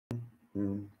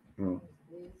Mm, mm.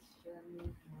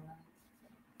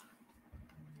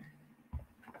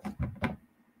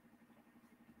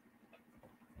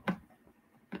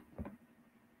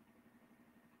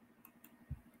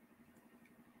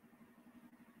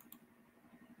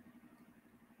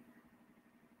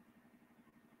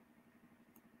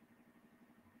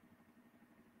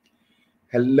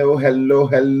 Hello, hello,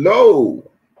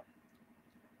 hello.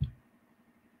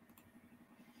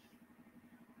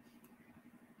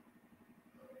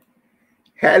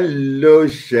 Hello,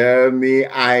 Shermy.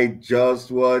 I just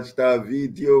watched a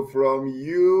video from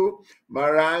you.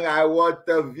 Marang, I watched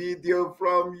a video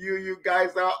from you. You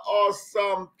guys are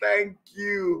awesome. Thank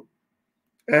you.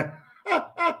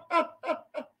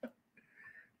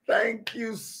 Thank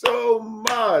you so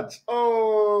much.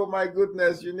 Oh, my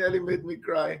goodness. You nearly made me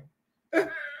cry.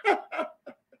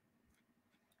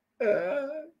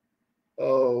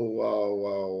 Oh, wow,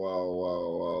 wow, wow, wow,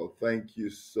 wow. Thank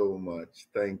you so much.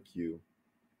 Thank you.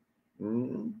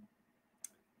 Mm.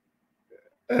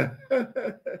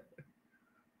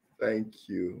 Thank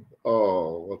you.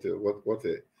 Oh, what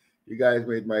a you guys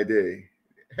made my day.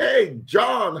 Hey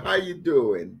John, how you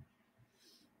doing?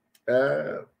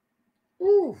 Uh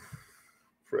oof,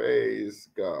 praise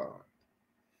God.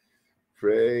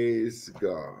 Praise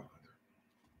God.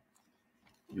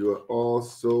 You are all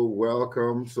so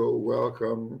welcome, so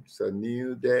welcome. It's a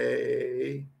new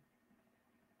day.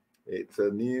 It's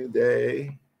a new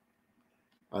day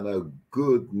and a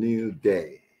good new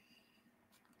day.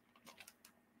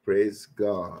 Praise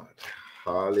God.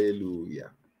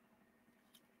 Hallelujah.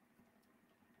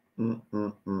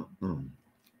 Mm.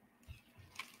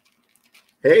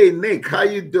 Hey Nick, how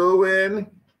you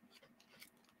doing?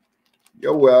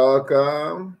 You're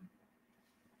welcome.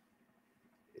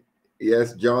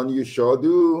 Yes, John, you sure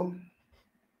do.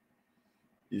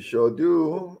 You sure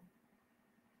do.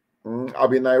 I'll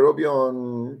be in Nairobi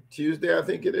on Tuesday, I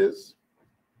think it is.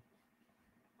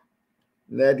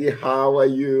 Neddy, how are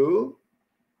you?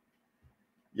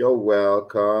 You're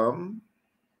welcome.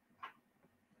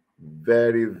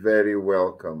 Very, very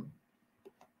welcome.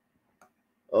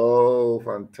 Oh,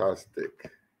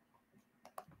 fantastic.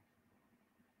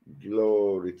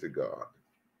 Glory to God.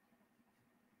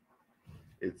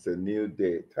 It's a new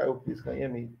day. Tell, please, can you hear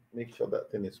me? Make sure that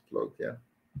thing is plugged, yeah?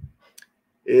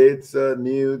 It's a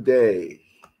new day.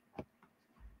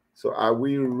 So are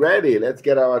we ready? Let's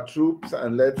get our troops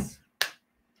and let's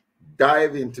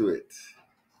dive into it.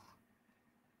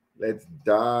 Let's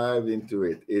dive into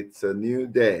it. It's a new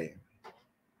day.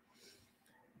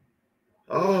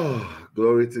 Oh,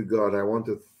 glory to God. I want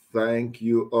to thank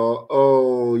you all.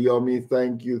 Oh, Yomi,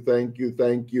 thank you, thank you,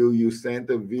 thank you. You sent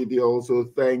a video also.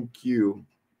 Thank you.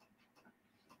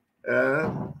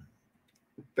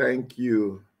 Thank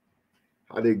you.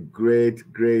 Had a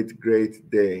great, great, great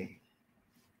day.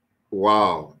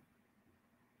 Wow.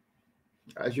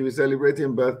 I should be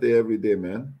celebrating birthday every day,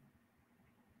 man.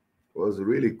 It was a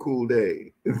really cool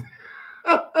day.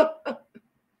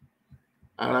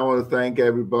 And I want to thank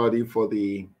everybody for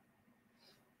the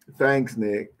thanks,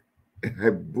 Nick. I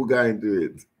booga into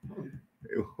it.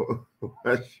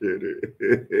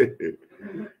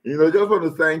 Just want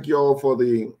to thank you all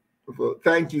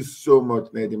thank you so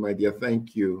much, Neddy, my dear.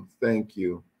 Thank you. Thank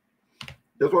you.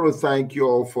 Just want to thank you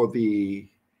all for the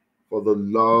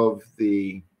love,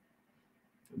 the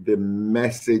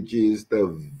messages,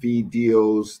 the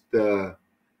videos,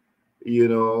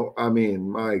 I mean,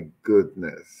 my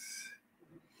goodness.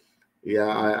 Yeah,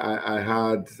 I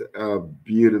had a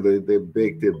beautiful, they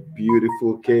baked a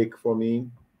beautiful cake for me.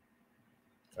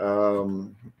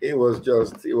 It was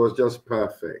just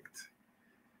perfect.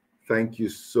 Thank you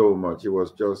so much. It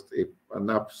was just an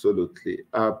absolutely,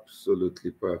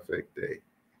 absolutely perfect day.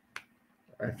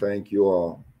 I thank you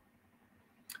all.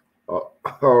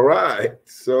 All right.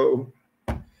 So,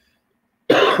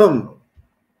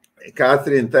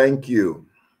 Catherine, thank you.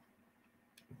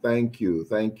 Thank you.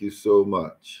 Thank you so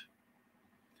much.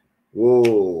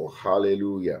 Whoa,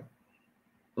 hallelujah.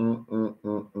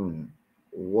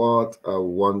 What a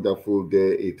wonderful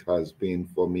day it has been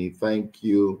for me. Thank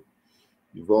you.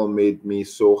 You've all made me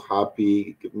so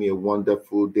happy. Give me a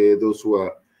wonderful day. Those who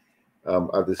are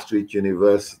at the Street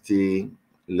University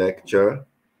lecture,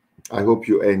 I hope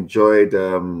you enjoyed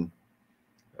our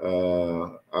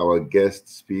guest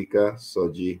speaker,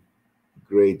 Soji.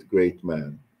 Great, great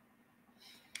man.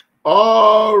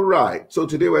 All right. So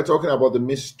today we're talking about the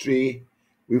mystery.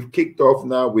 We've kicked off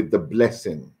now with the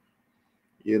blessing.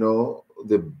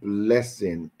 The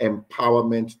blessing,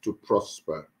 empowerment to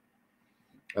prosper.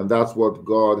 And that's what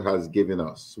God has given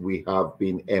us. We have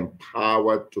been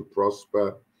empowered to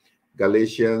prosper.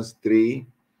 Galatians 3,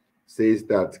 says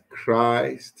that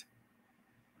Christ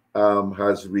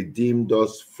has redeemed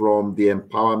us from the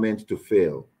empowerment to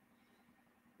fail.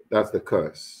 That's the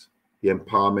curse, the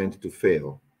empowerment to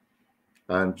fail.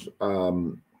 And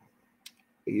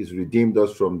he's redeemed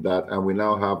us from that, and we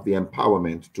now have the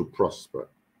empowerment to prosper.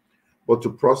 But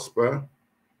to prosper,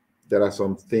 there are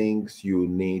some things you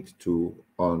need to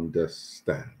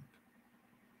understand.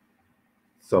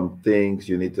 Some things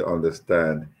you need to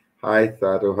understand. Hi,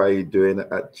 Thato, how are you doing?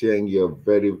 Cheng, you're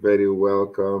very, very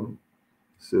welcome.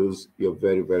 Sus, you're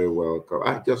very, very welcome.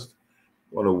 I just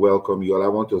want to welcome you all. I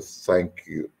want to thank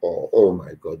you all. Oh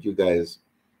my God, you guys,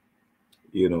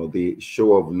 you know, the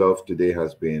show of love today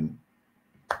has been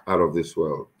out of this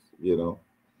world, you know,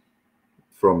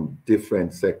 from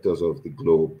different sectors of the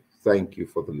globe. Thank you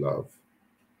for the love.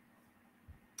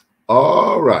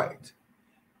 All right.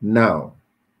 Now,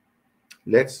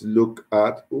 let's look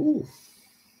at,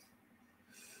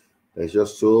 there's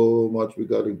just so much we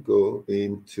got to go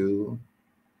into.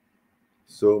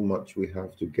 So much we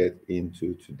have to get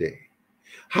into today.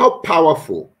 How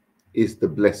powerful is the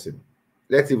blessing?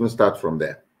 Let's even start from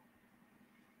there.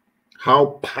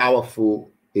 How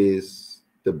powerful is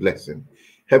the blessing?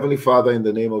 Heavenly Father, in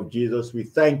the name of Jesus, we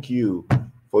thank you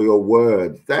for your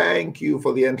word. Thank you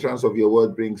for the entrance of your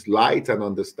word brings light and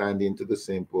understanding to the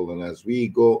simple. And as we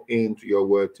go into your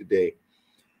word today,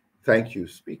 thank you.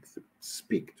 Speak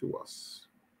to us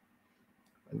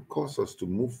and cause us to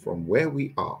move from where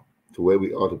we are to where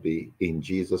we ought to be, in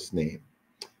Jesus' name.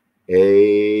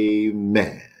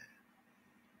 Amen.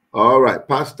 All right,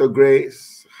 Pastor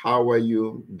Grace, how are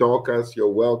you? Dorcas, you're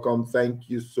welcome. Thank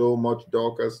you so much,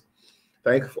 Dorcas.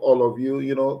 Thanks for all of you.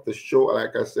 You know, the show,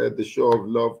 like I said, the show of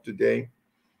love today.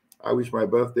 I wish my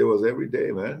birthday was every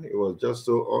day, man. It was just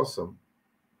so awesome.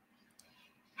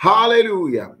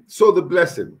 Hallelujah. So the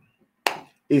blessing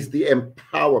is the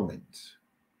empowerment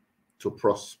to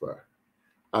prosper.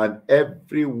 And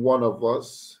every one of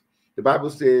us, the Bible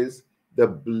says, the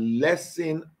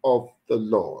blessing of the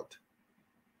Lord,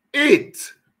 it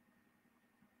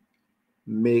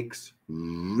makes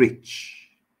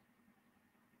rich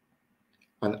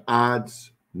and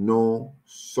adds no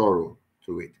sorrow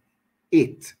to it.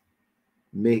 It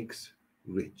makes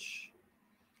rich.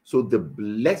 So the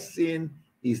blessing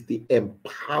is the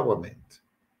empowerment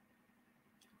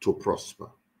to prosper.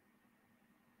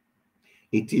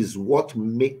 It is what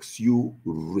makes you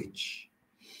rich.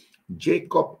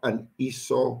 Jacob and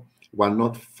Esau were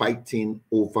not fighting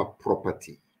over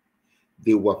property.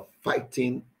 They were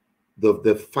fighting,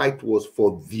 the fight was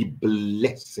for the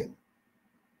blessing.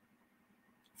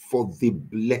 For the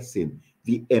blessing,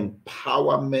 the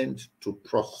empowerment to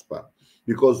prosper.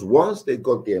 Because once they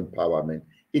got the empowerment,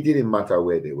 it didn't matter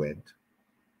where they went,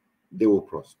 they will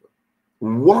prosper.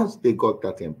 Once they got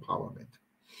that empowerment,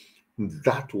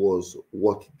 that was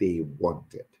what they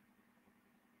wanted.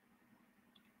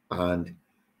 And,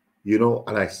 you know,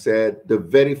 and I said the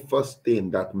very first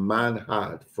thing that man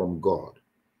heard from God,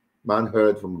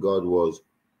 was,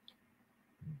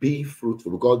 be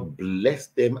fruitful. God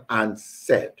blessed them and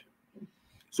said.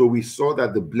 So we saw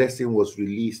that the blessing was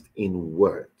released in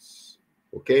words.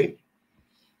 Okay?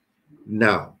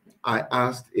 Now, I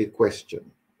asked a question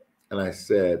and I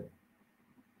said,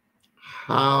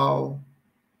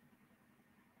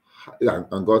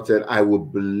 and God said, I will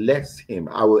bless him.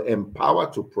 I will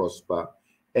empower to prosper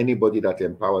anybody that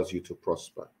empowers you to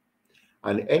prosper.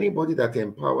 And anybody that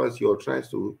empowers you or tries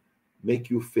to make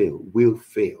you fail will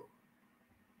fail.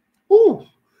 Ooh,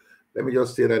 let me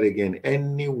just say that again.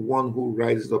 Anyone who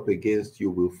rises up against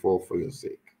you will fall for your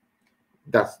sake.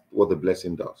 That's what the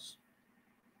blessing does.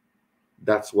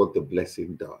 That's what the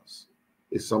blessing does.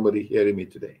 Is somebody hearing me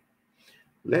today?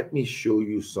 Let me show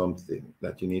you something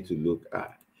that you need to look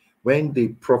at. When the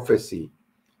prophecy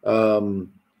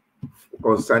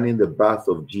concerning the birth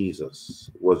of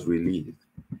Jesus was released,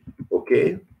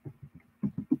 okay?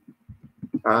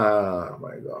 Ah,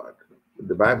 my God.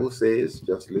 The Bible says,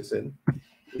 just listen,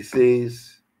 it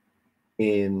says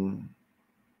in,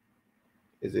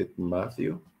 is it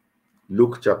Matthew?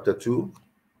 Luke chapter 2.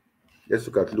 Let's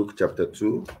look at Luke chapter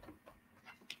 2.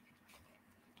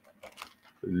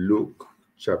 Luke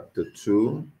chapter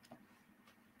 2.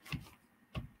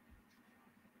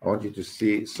 I want you to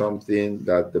see something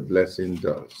that the blessing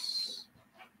does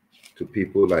to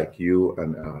people like you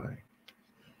and I.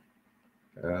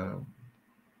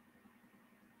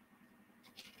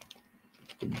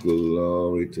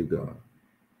 Glory to God.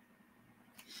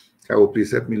 Carol,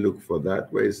 please help me look for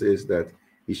that, where it says that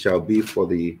he shall be for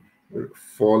the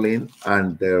falling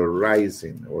and the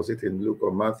rising. Was it in Luke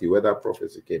or Matthew where that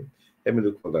prophecy came? Let me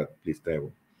look for that, please,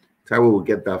 Taiwo. Taiwo will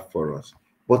get that for us.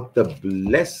 But the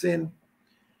blessing,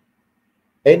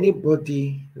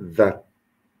 anybody that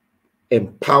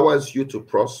empowers you to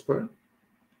prosper,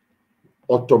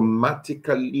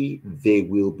 automatically they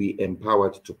will be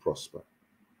empowered to prosper.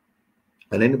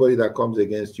 And anybody that comes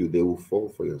against you, they will fall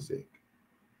for your sake.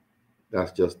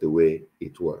 That's just the way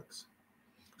it works.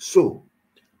 So,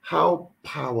 how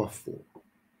powerful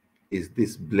is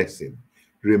this blessing?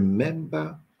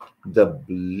 Remember, the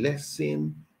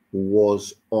blessing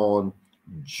was on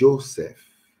Joseph,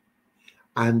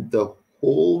 and the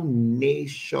whole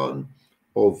nation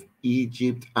of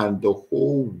Egypt and the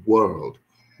whole world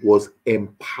was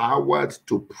empowered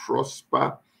to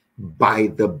prosper by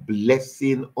the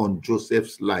blessing on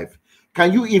Joseph's life.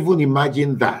 Can you even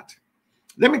imagine that?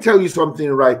 Let me tell you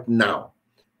something right now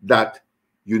that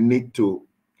you need to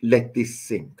let this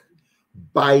sink.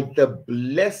 By the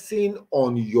blessing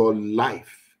on your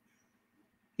life,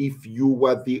 if you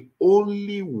were the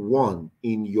only one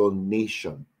in your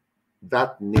nation,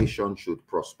 that nation should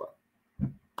prosper.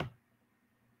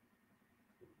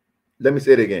 Let me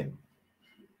say it again.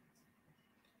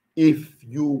 If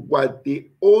you were the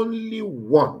only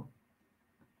one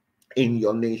in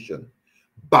your nation,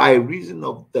 by reason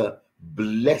of the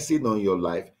blessing on your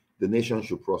life, the nation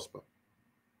should prosper.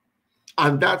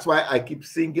 And that's why I keep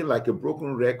singing like a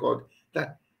broken record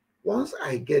that once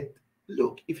I get,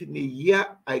 look, if in a year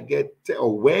I get,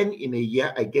 or when in a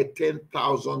year I get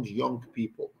 10,000 young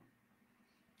people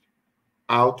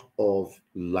out of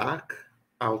lack,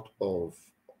 out of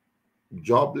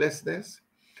joblessness,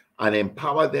 and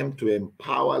empower them to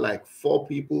empower like 4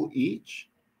 people each,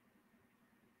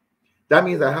 that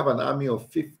means I have an army of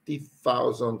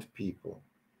 50,000 people.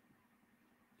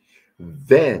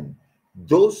 Then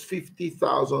those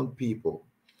 50,000 people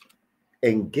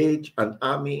engage an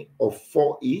army of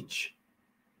 4 each,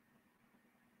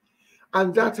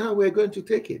 and that's how we're going to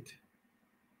take it.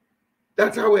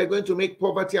 That's how we're going to make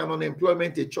poverty and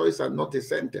unemployment a choice and not a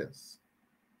sentence.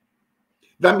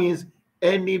 That means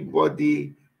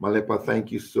anybody, Malepa,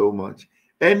 thank you so much.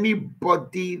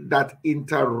 Anybody that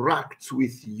interacts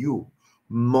with you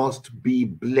must be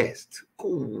blessed.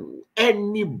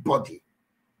 Anybody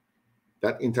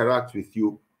that interacts with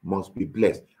you must be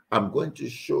blessed. I'm going to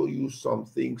show you some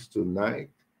things tonight.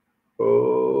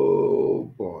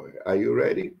 Oh boy, are you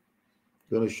ready?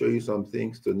 I'm going to show you some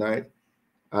things tonight.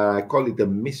 I call it the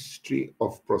mystery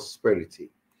of prosperity.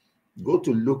 Go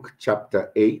to Luke chapter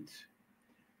 8.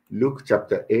 Luke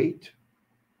chapter 8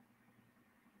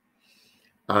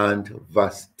 and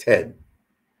verse 10.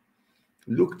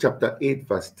 Luke chapter 8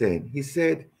 verse 10. He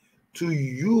said, to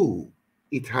you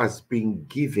it has been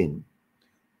given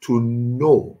to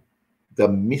know the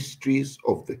mysteries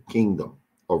of the kingdom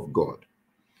of God.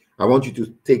 I want you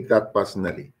to take that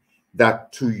personally,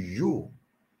 that to you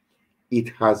it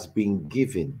has been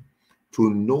given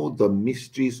to know the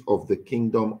mysteries of the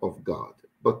kingdom of God.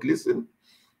 But listen,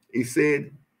 he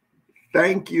said,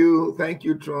 thank you,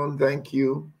 Tron, thank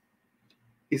you.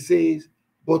 He says,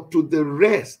 but to the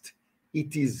rest,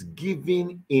 it is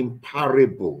given in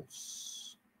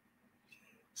parables,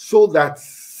 so that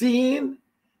seeing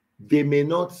they may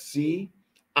not see,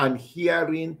 and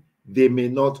hearing they may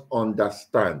not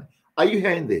understand. Are you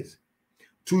hearing this?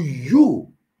 To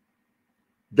you,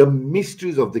 the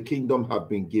mysteries of the kingdom have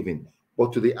been given,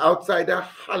 but to the outsider,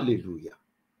 hallelujah,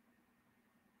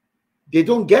 they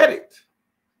don't get it.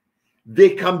 They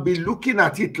can be looking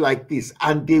at it like this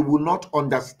and they will not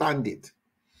understand it.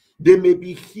 They may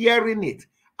be hearing it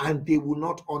and they will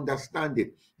not understand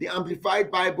it. The Amplified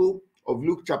Bible of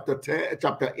Luke chapter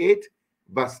 8,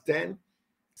 verse 10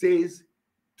 says,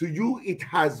 to you it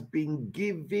has been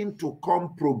given to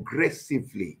come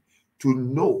progressively, to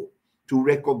know, to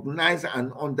recognize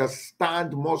and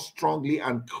understand more strongly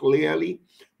and clearly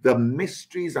the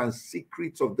mysteries and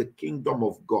secrets of the kingdom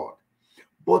of God.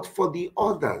 But for the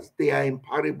others, they are in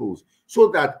parables, so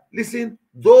that, listen,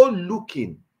 though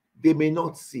looking, they may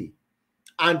not see,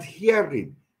 and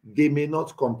hearing, they may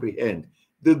not comprehend.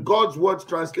 The God's Word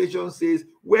translation says,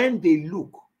 when they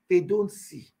look, they don't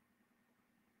see.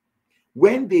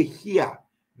 When they hear,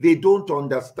 they don't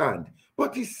understand.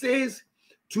 But it says,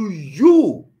 to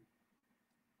you,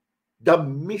 the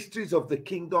mysteries of the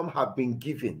kingdom have been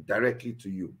given directly to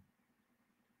you.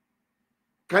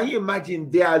 Can you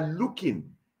imagine? They are looking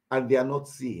and they are not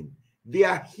seeing. They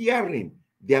are hearing,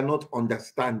 they are not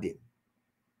understanding.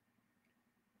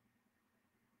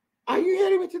 Are you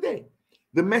hearing me today?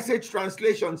 The Message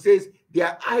translation says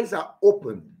their eyes are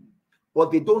open,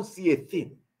 but they don't see a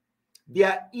thing.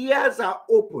 Their ears are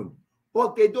open,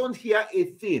 but they don't hear a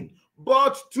thing.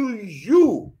 But to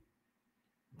you,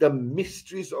 the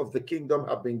mysteries of the kingdom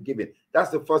have been given.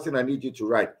 That's the first thing I need you to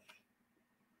write.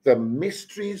 The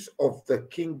mysteries of the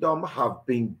kingdom have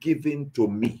been given to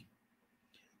me.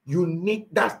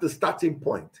 That's the starting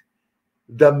point.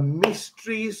 The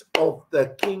mysteries of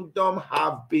the kingdom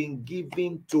have been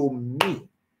given to me.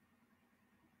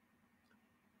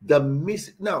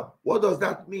 Now, what does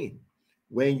that mean?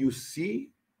 When you see,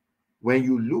 when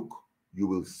you look, you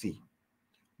will see.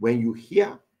 When you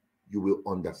hear, you will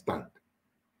understand.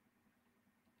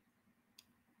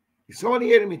 Is someone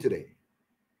hearing me today?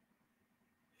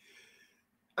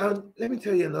 And let me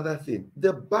tell you another thing.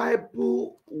 The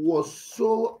Bible was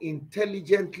so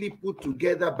intelligently put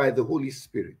together by the Holy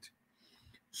Spirit.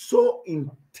 So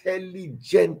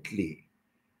intelligently.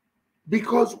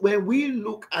 Because when we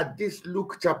look at this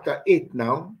Luke chapter 8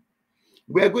 now,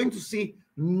 we're going to see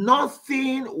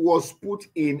nothing was put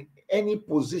in any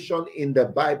position in the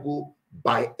Bible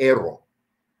by error.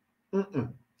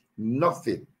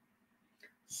 Nothing.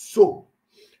 So,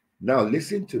 now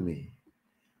listen to me.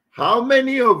 How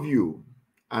many of you,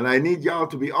 and I need y'all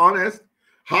to be honest,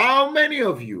 how many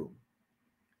of you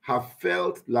have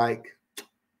felt like,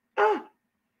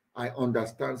 I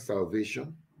understand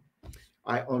salvation,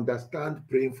 I understand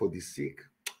praying for the sick,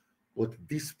 but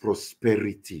this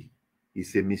prosperity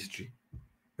is a mystery?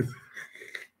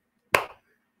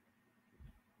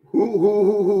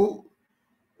 Who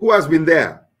has been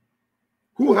there?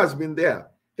 Who has been there?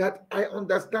 That I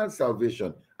understand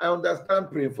salvation, I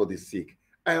understand praying for the sick,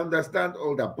 I understand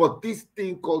all that, but this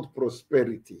thing called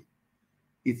prosperity,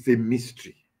 it's a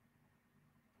mystery.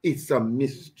 It's a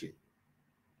mystery.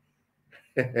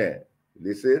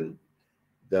 Listen,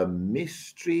 the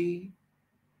mysteries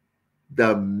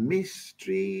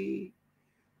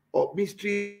of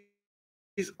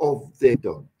the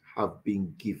kingdom have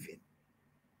been given.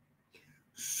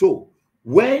 So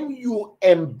when you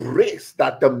embrace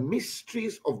that the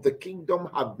mysteries of the kingdom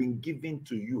have been given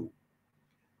to you,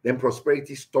 then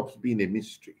prosperity stops being a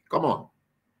mystery. Come on.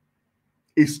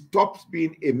 It stops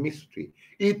being a mystery.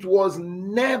 It was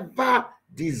never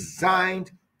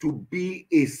designed to be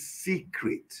a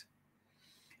secret.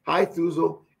 Hi,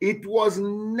 Thuzo. It was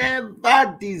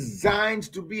never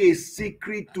designed to be a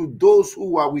secret to those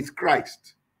who are with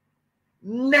Christ.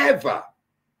 Never.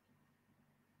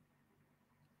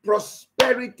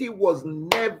 Prosperity was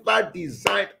never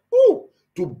designed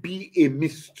to be a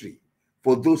mystery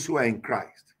for those who are in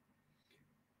Christ.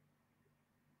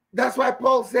 That's why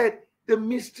Paul said, the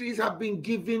mysteries have been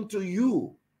given to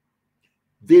you.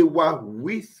 They were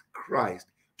with Christ.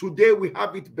 Today we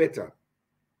have it better.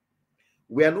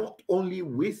 We are not only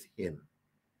with him,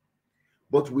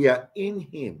 but we are in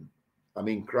him. I'm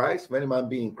in Christ, when a man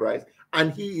be in Christ,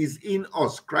 and he is in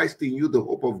us, Christ in you, the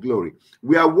hope of glory.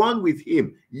 We are one with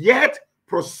him. Yet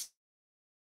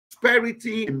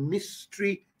prosperity is a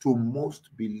mystery to most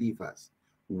believers.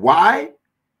 Why?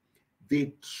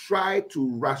 They try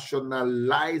to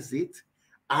rationalize it,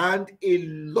 and a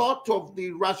lot of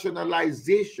the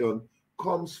rationalization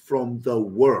comes from the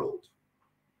world.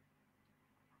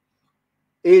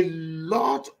 A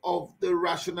lot of the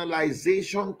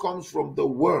rationalization comes from the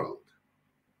world.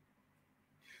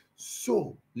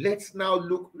 So let's now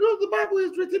look. No, the Bible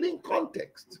is written in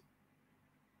context.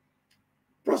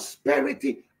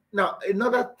 Prosperity. Now,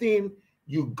 another thing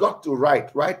you got to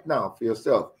write right now for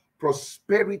yourself.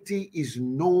 Prosperity is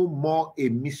no more a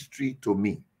mystery to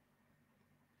me.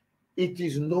 It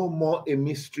is no more a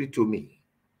mystery to me.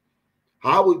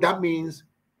 That means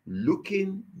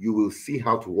looking, you will see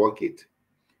how to work it.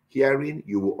 Hearing,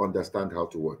 you will understand how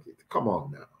to work it. Come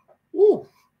on now. Ooh.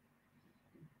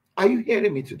 Are you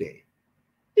hearing me today?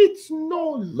 It's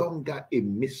no longer a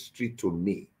mystery to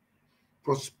me.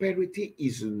 Prosperity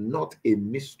is not a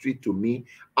mystery to me.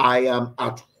 I am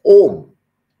at home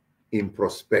in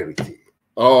prosperity.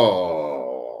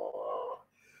 Oh,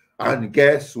 and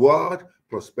guess what?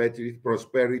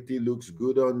 Prosperity looks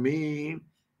good on me.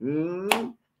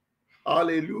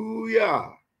 Hallelujah.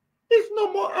 It's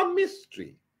no more a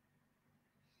mystery.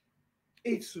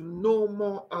 It's no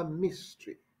more a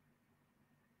mystery.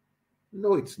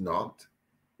 No, it's not.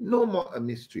 No more a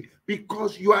mystery,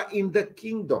 because you are in the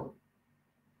kingdom.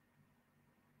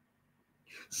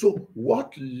 So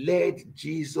what led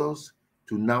Jesus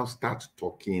to now start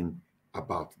talking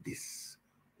about this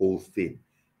whole thing?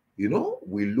 You know,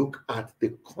 we look at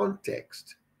the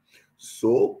context.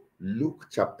 So Luke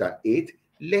chapter 8,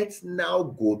 let's now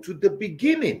go to the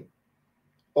beginning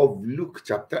of Luke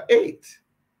chapter 8.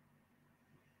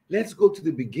 Let's go to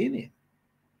the beginning.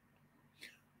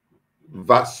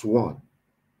 Verse 1.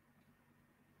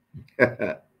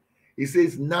 He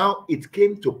says, now it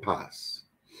came to pass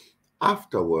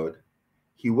afterward,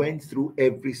 he went through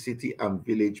every city and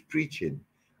village preaching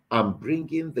and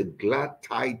bringing the glad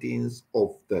tidings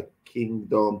of the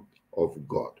kingdom of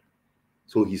God.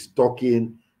 So he's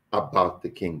talking about the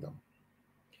kingdom.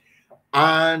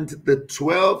 And the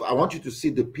 12, I want you to see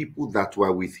the people that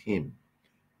were with him.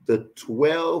 The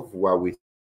 12 were with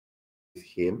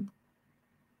him.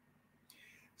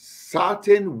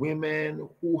 Certain women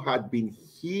who had been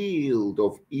healed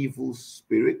of evil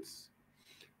spirits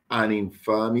and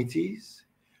infirmities,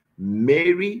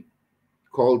 Mary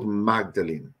called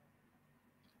Magdalene,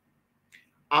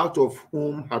 out of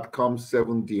whom had come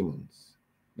 7 demons.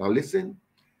 Now listen,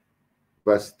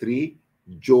 verse 3,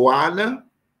 Joanna,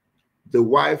 the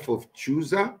wife of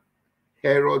Chuza,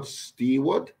 Herod's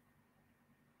steward,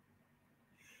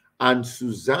 and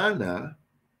Susanna.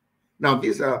 Now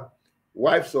these are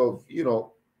wives of,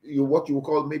 what you would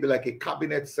call maybe like a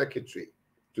cabinet secretary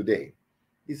today.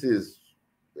 This is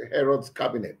Herod's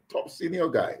cabinet, top senior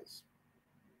guys.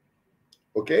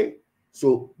 Okay,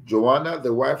 so Joanna,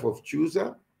 the wife of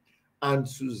Chuza, and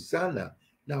Susanna.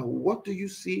 Now, what do you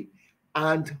see?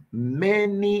 And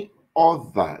many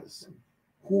others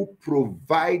who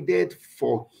provided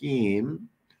for him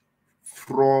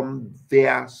from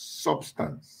their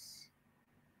substance.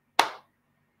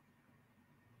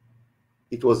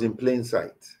 It was in plain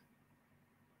sight.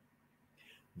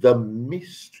 The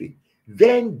mystery.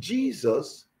 Then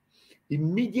Jesus,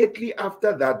 immediately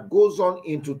after that, goes on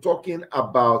into talking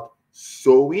about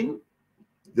sowing.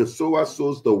 The sower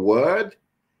sows the word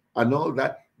and all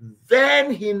that.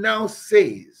 Then he now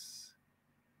says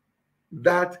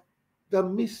that the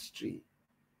mystery,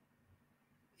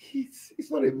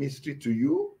 it's not a mystery to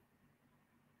you.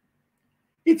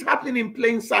 It's happening in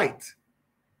plain sight.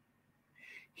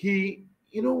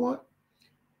 You know what?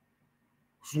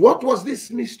 What was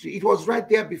this mystery? It was right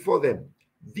there before them.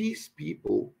 These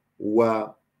people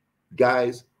were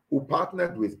guys who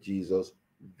partnered with Jesus.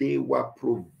 They were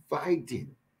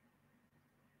providing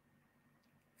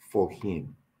for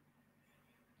him.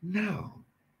 Now,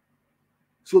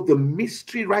 so the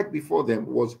mystery right before them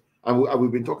was, and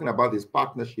we've been talking about this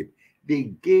partnership, they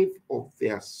gave of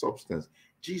their substance.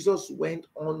 Jesus went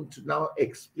on to now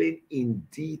explain in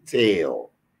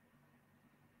detail.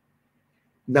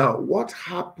 Now, what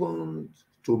happened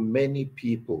to many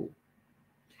people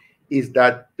is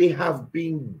that they have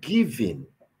been given,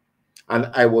 and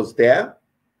I was there,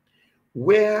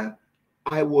 where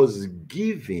I was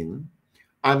given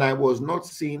and I was not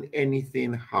seeing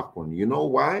anything happen. You know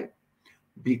why?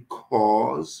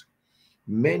 Because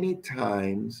many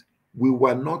times we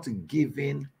were not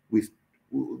given with,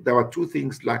 there were 2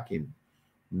 things lacking: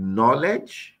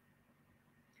 knowledge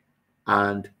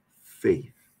and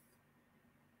faith.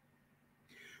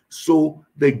 So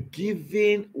the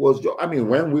giving was just,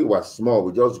 when we were small,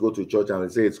 we just go to church and we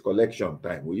say it's collection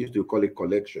time. We used to call it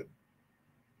collection,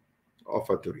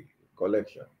 offertory,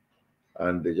 collection.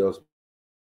 And they just,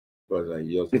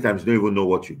 many times don't even know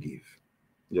what you give.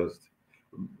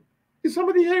 Is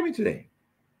somebody hearing me today?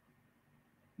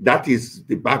 That is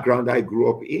the background I grew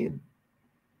up in.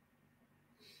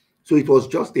 So it was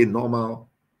just a normal.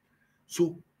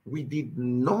 So we did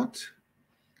not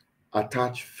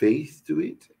attach faith to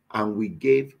it, and we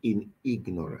gave in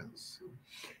ignorance.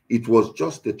 It was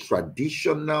just the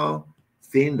traditional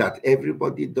thing that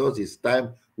everybody does. It's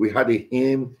time. We had a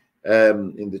hymn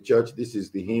in the church. This is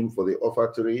the hymn for the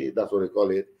offertory. That's what they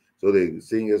call it. So they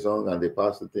sing a song and they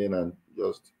pass the thing and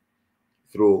just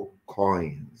throw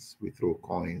coins. We throw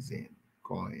coins in.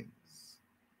 Coins.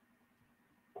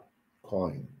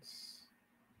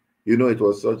 You know, it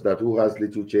was such that who has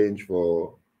little change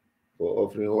for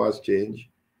offering, who has change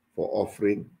for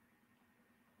offering,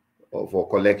 or for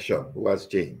collection, who has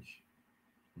change?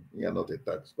 You're not a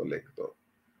tax collector,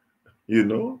 you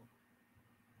know?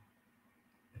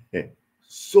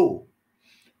 So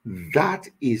that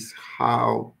is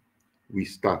how we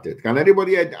started. Can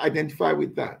anybody identify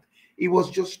with that? It was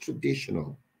just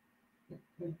traditional,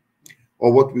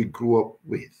 or what we grew up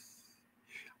with.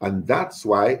 And that's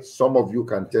why some of you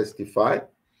can testify.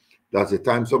 That's the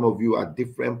time some of you at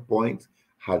different points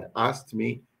had asked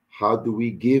me, how do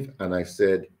we give? And I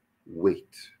said,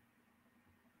 wait.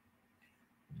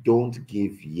 Don't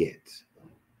give yet.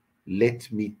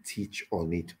 Let me teach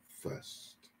on it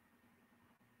first.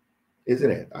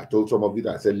 Isn't it? I told some of you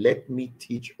that. I said, let me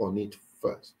teach on it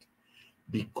first.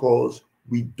 Because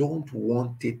we don't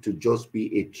want it to just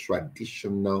be a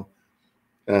traditional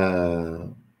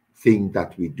thing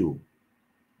that we do.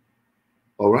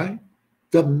 All right?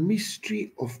 The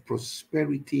mystery of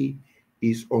prosperity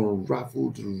is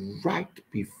unraveled right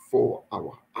before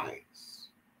our eyes.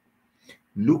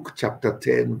 Luke chapter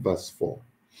 10, verse 4.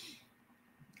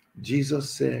 Jesus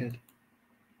said,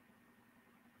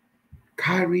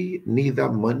 carry neither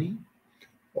money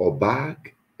or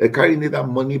bag, carry neither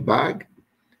money bag,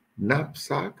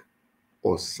 knapsack,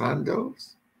 or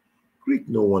sandals. Greet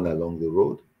no one along the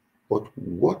road, but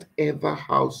whatever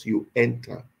house you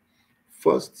enter,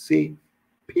 first say,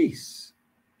 peace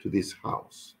to this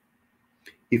house.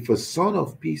 If a son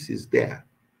of peace is there,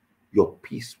 your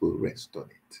peace will rest on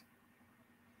it.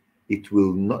 It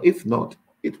will not, if not,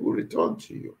 it will return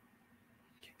to you.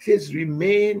 It says,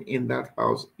 remain in that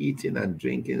house, eating and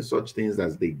drinking such things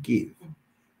as they give,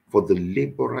 for the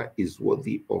laborer is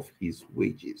worthy of his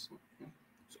wages.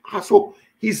 So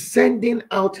he's sending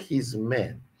out his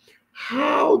men.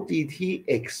 How did he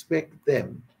expect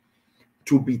them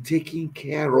to be taken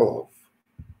care of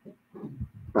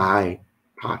by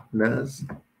partners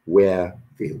where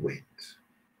they went?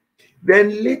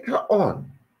 Then later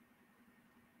on,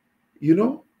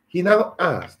 he now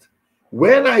asked,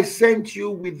 when I sent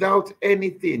you without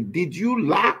anything, did you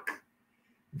lack?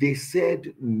 They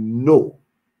said, no.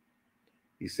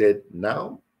 He said,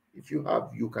 now, if you have,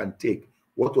 you can take.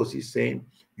 What was he saying?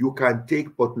 You can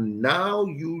take, but now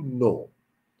you know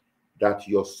that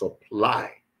your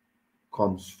supply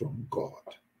comes from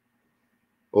God.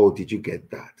 Oh, did you get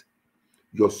that?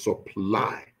 Your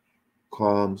supply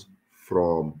comes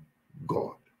from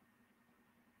God.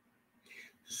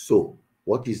 So,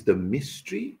 what is the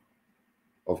mystery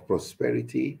of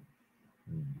prosperity?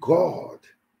 God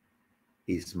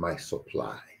is my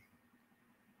supply.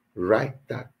 Write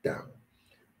that down.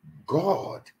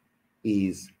 God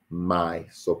is my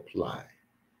supply.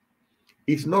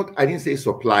 It's not, I didn't say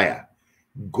supplier.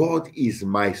 God is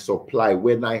my supply.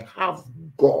 When I have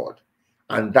God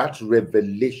and that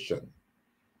revelation,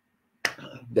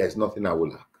 there's nothing I will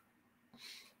lack.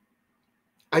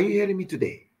 Are you hearing me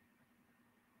today?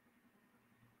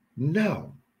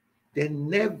 Now, then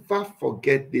never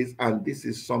forget this, and this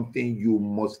is something you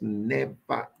must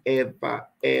never, ever,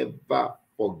 ever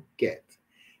forget.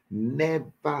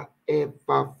 Never,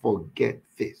 ever forget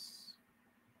this.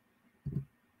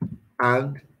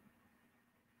 And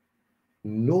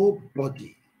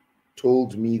nobody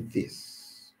told me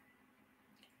this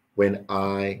when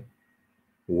I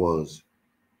was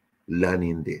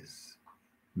learning this.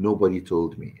 Nobody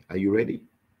told me. Are you ready?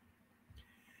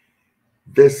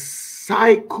 The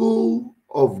cycle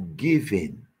of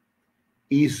giving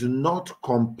is not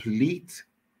complete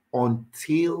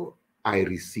until I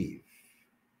receive.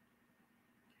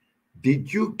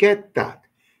 Did you get that?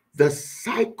 The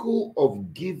cycle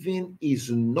of giving is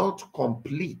not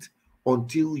complete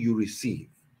until you receive.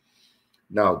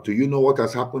 Now, do you know what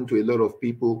has happened to a lot of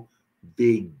people?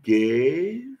 They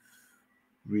gave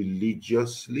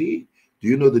religiously. Do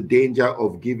you know the danger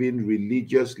of giving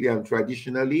religiously and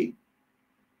traditionally?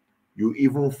 You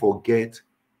even forget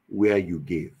where you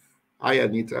gave. Hi,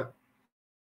 Anita.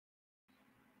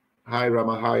 Hi,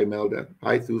 Rama. Hi, Imelda.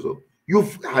 Hi, Thuso.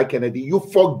 Hi, Kennedy. You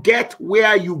forget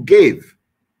where you gave.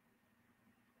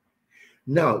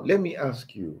 Now, let me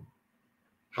ask you,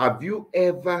 have you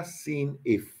ever seen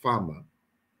a farmer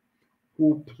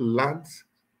who plants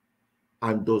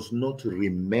and does not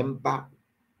remember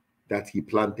that he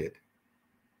planted?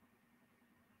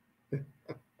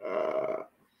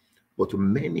 But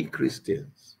many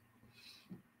Christians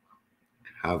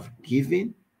have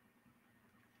given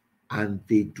and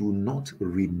they do not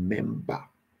remember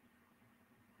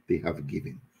they have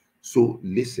given. So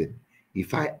listen,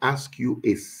 if I ask you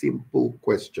a simple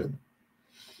question,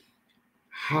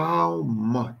 how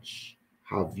much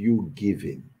have you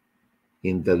given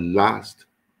in the last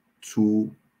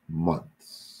 2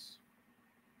 months?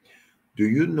 Do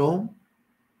you know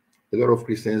a lot of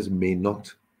Christians may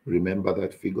not remember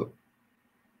that figure?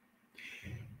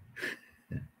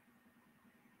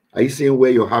 Are you seeing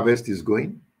where your harvest is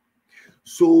going?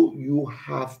 So you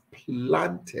have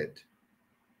planted,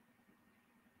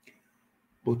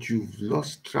 but you've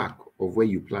lost track of where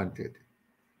you planted.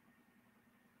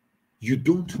 You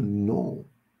don't know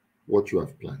what you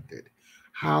have planted.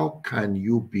 How can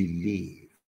you believe?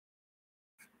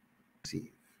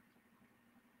 See,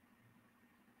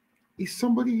 is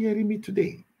somebody hearing me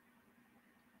today?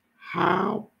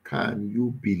 How can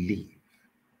you believe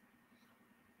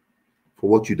for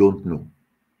what you don't know,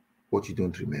 what you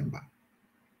don't remember?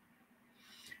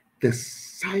 The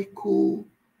cycle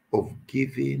of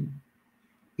giving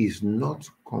is not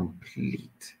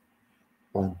complete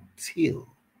until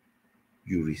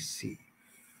you receive.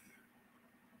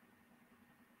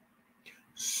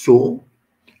 So,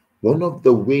 one of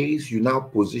the ways you now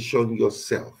position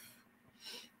yourself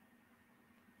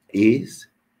is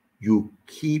you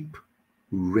keep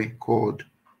record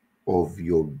of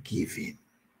your giving.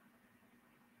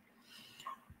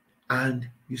 And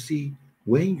you see,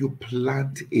 when you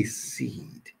plant a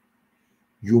seed,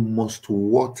 you must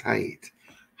water it.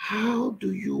 How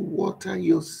do you water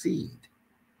your seed?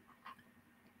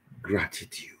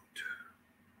 Gratitude,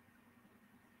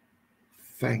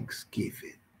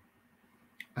 thanksgiving,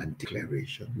 and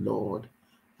declaration. Lord,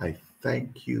 I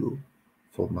thank you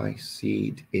for my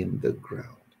seed in the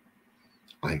ground.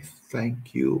 I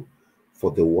thank you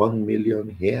for the 1 million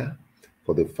here,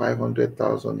 for the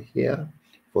 500,000 here,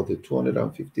 for the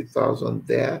 250,000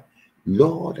 there.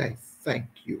 Lord, I thank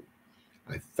you.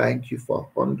 I thank you for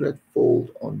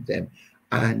 100-fold on them.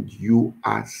 And you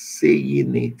are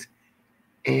saying it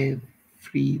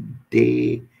every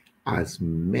day, as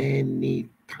many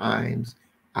times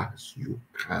as you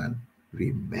can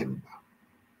remember.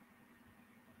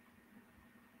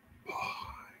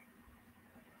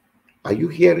 Are you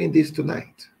hearing this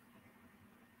tonight?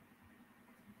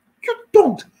 You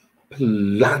don't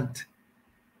plant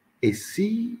a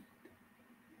seed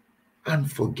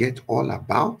and forget all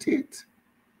about it.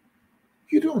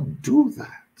 You don't do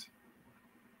that.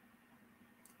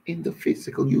 In the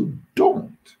physical, you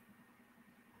don't.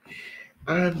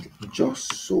 And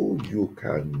just so you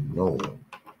can know,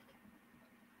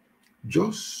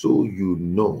 just so you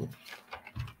know,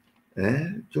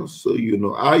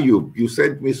 Ayub, you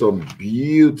sent me some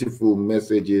beautiful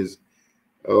messages.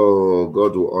 Oh,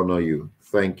 God will honor you.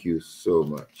 Thank you so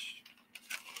much.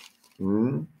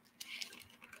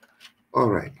 All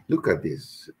right, look at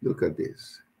this. Look at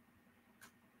this.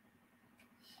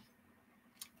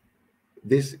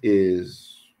 This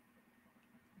is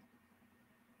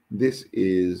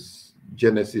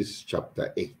Genesis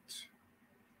chapter 8.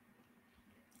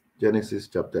 Genesis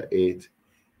chapter 8.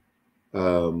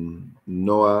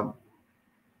 Noah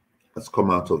has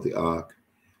come out of the ark.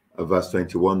 Verse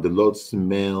 21, the Lord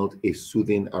smelled a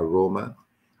soothing aroma,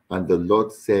 and the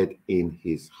Lord said in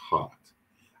his heart,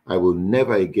 I will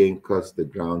never again curse the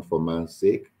ground for man's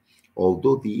sake,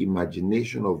 although the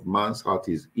imagination of man's heart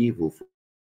is evil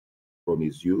from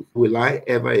his youth. Will I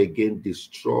ever again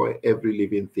destroy every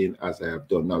living thing as I have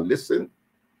done? Now listen.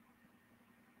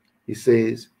 He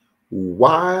says,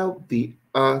 while the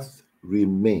earth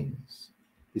remains,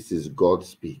 this is God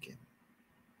speaking,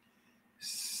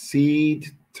 seed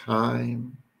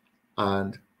time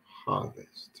and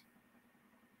harvest,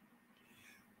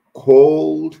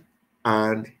 cold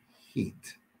and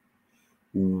heat,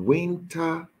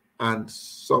 winter and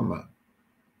summer,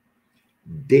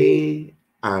 day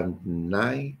and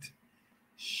night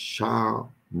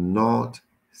shall not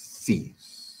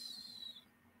cease.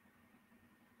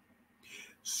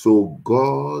 So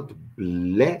God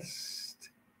blessed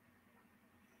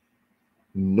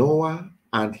Noah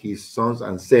and his sons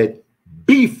and said,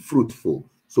 be fruitful.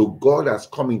 So God has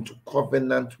come into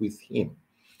covenant with him.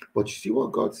 But you see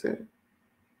what God said?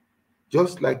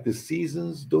 Just like the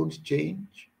seasons don't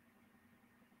change,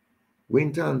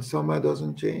 winter and summer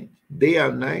doesn't change, day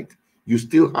and night, you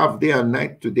still have day and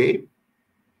night today.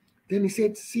 Then he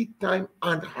said, seed time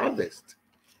and harvest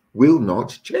will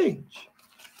not change.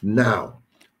 Now,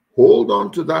 hold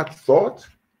on to that thought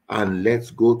and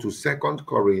let's go to 2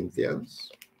 Corinthians.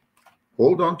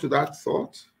 Hold on to that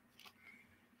thought.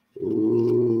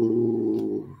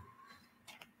 Ooh.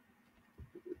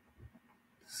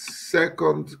 2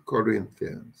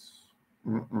 Corinthians.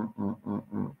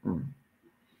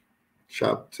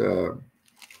 Chapter,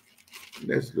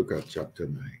 let's look at chapter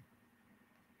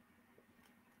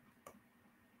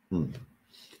 9.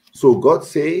 So God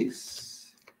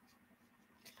says,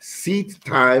 seed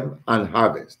time and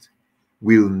harvest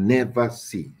will never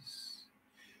cease.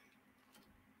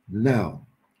 Now,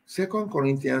 2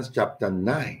 Corinthians chapter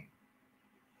 9,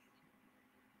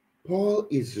 Paul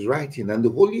is writing, and the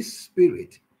Holy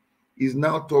Spirit is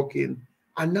now talking,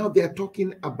 and now they're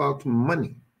talking about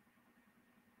money.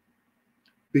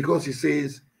 Because he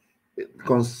says,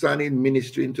 concerning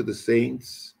ministering to the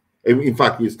saints, in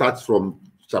fact, he starts from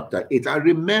chapter 8. I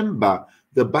remember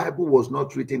the Bible was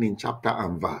not written in chapter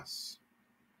and verse.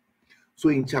 So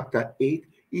in chapter 8,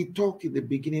 he talked in the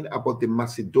beginning about the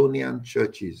Macedonian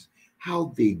churches,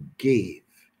 how they gave.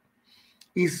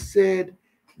 He said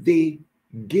they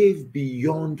gave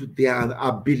beyond their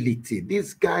ability.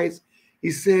 These guys,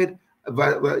 he says,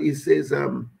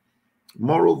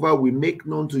 moreover, we make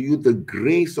known to you the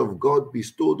grace of God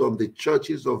bestowed on the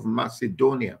churches of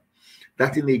Macedonia,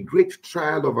 that in a great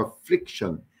trial of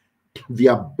affliction, the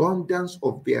abundance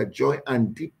of their joy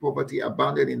and deep poverty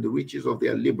abounded in the riches of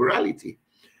their liberality.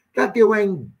 That they were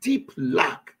in deep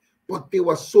lack, but they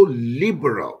were so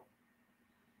liberal.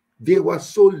 They were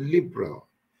so liberal.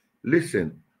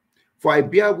 Listen, For I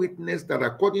bear witness that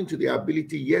according to their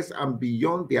ability, yes, and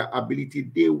beyond their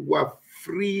ability, they were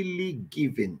freely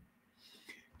given,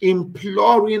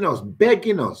 imploring us,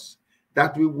 begging us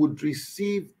that we would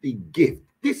receive the gift.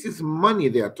 This is money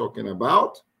they are talking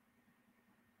about.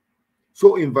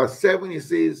 So in verse 7, it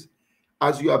says,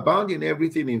 as you abound in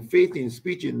everything, in faith, in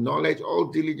speech, in knowledge, all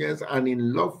diligence, and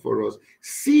in love for us,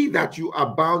 see that you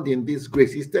abound in this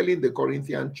grace. He's telling the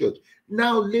Corinthian church.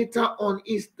 Now, later on,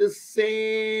 it's the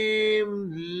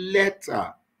same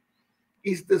letter.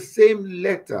 It's the same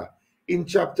letter in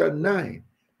chapter 9,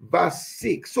 verse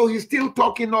 6. So he's still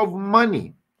talking of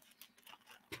money.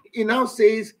 He now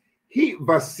says,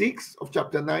 verse 6 of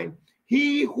chapter 9,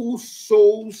 he who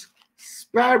sows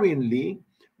sparingly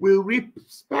will reap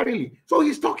sparingly. So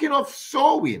he's talking of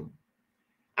sowing.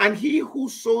 And he who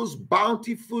sows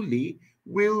bountifully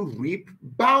will reap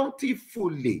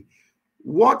bountifully.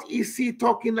 What is he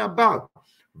talking about?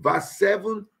 Verse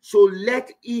 7, so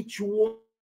let each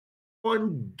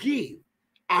one give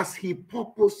as he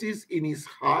purposes in his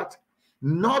heart,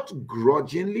 not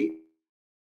grudgingly,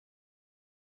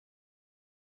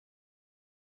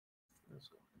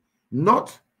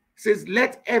 says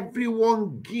let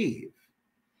everyone give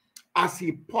as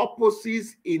he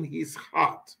purposes in his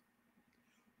heart,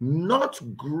 not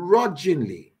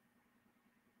grudgingly.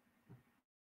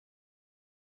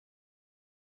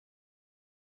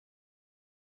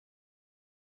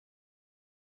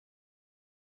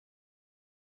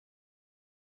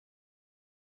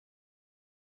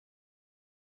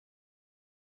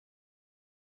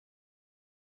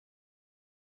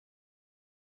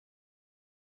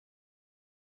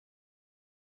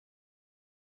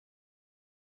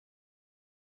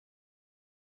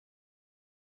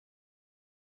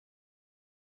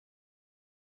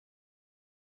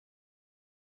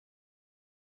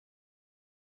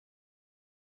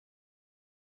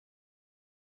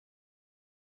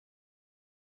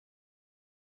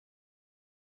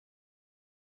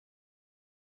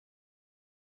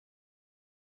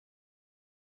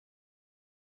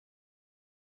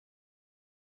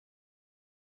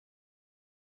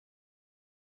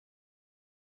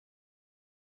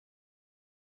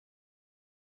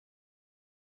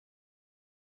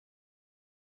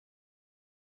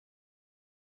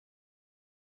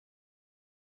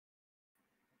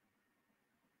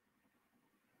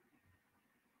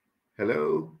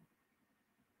 Hello?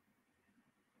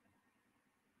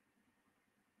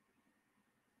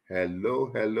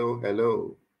 Hello, hello,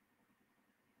 hello.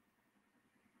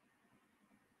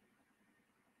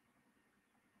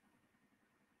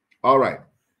 All right.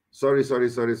 Sorry.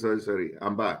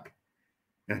 I'm back.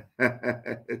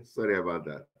 Sorry about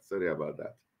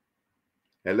that.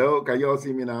 Hello, can you all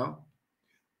see me now?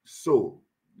 So,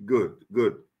 good.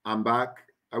 I'm back.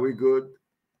 Are we good?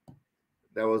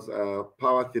 There was a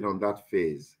power thing on that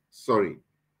phase. Sorry.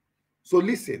 So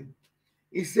listen,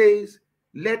 he says,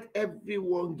 let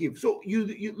everyone give. So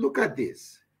you look at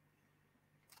this.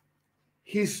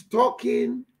 He's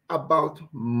talking about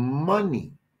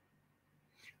money,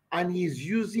 and he's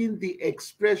using the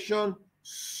expression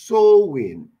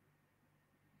sowing.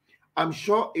 I'm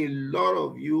sure a lot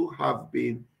of you have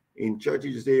been in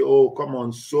churches, you say, oh, come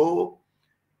on, sow,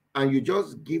 and you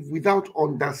just give without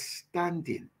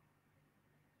understanding.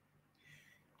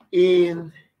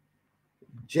 In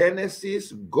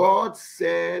Genesis, God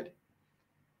said,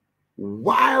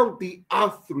 while the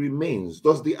earth remains,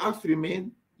 does the earth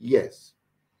remain? Yes.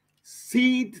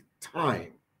 Seed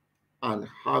time and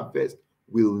harvest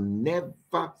will never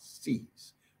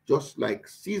cease. Just like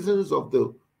seasons of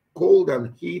the cold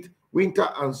and heat, winter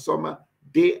and summer,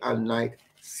 day and night,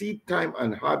 seed time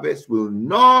and harvest will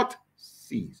not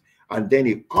cease. And then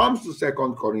it comes to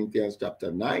 2 Corinthians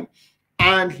chapter 9,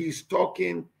 and he's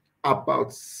talking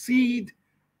about seed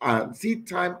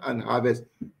time and harvest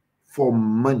for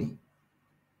money.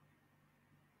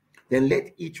 Then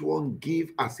let each one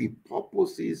give as he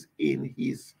purposes in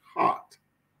his heart.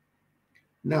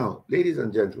 Now, ladies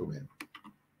and gentlemen,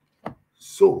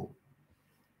 so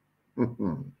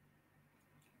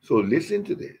listen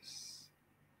to this.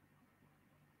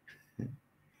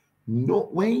 No,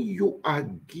 when you are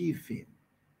giving,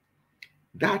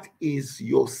 that is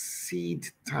your seed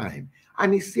time.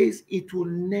 And it says it will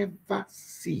never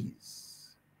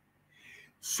cease.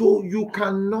 So you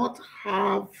cannot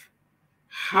have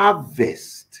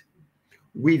harvest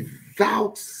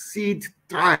without seed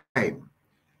time,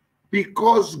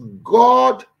 because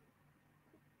God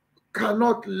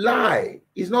cannot lie.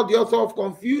 He's not the author of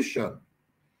confusion.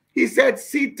 He said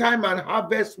seed time and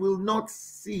harvest will not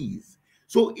cease.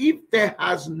 So if there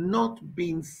has not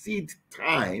been seed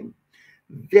time,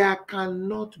 there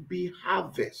cannot be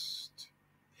harvest.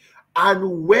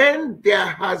 And when there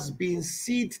has been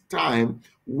seed time,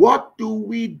 what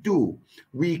do?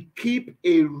 We keep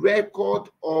a record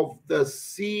of the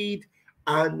seed,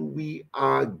 and we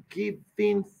are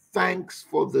giving thanks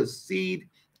for the seed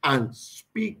and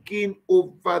speaking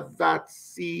over that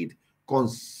seed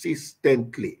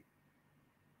consistently,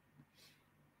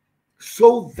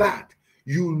 so that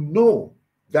you know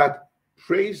that,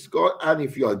 praise God. And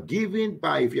if you're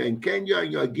in Kenya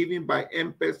and you're giving by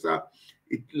M-Pesa,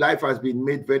 life has been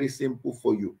made very simple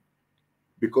for you.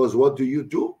 Because what do? You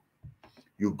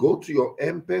go to your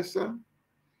M-Pesa,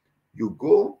 you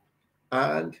go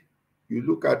and you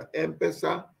look at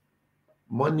M-Pesa,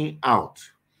 money out,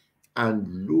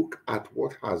 and look at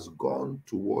what has gone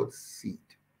towards seed.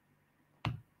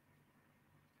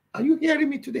 Are you hearing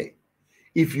me today?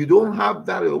 If you don't have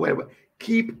that or whatever,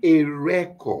 keep a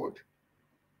record.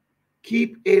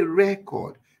 Keep a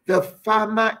record. The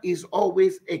farmer is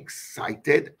always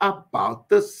excited about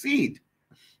the seed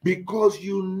because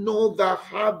you know the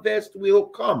harvest will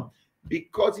come.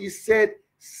 Because he said,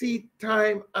 seed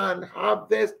time and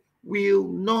harvest will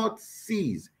not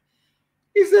cease.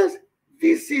 He says,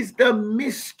 this is the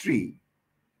mystery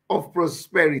of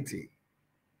prosperity.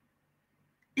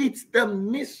 It's the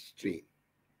mystery.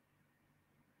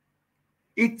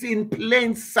 It's in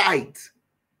plain sight.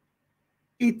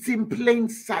 It's in plain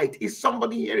sight. Is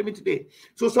somebody hearing me today?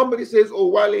 So somebody says, oh,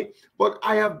 Wale, but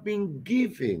I have been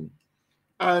giving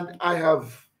and I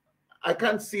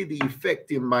can't see the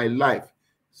effect in my life.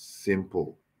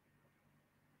 Simple.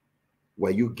 Were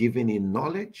you giving in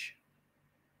knowledge?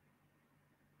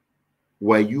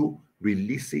 Were you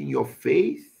releasing your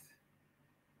faith?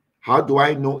 How do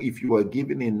I know if you are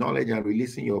giving in knowledge and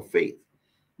releasing your faith?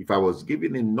 If I was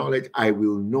giving in knowledge, I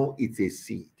will know it's a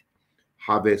seed.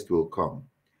 Harvest will come.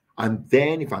 And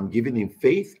then if I'm giving in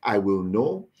faith, I will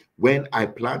know when I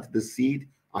plant the seed,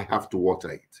 I have to water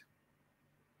it.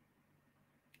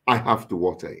 I have to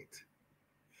water it.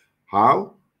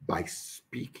 How? By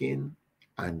speaking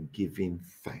and giving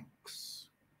thanks.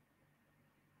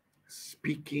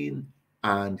 Speaking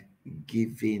and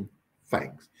giving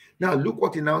thanks. Now look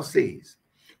what it now says.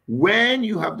 When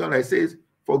you have done, it says,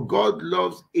 for God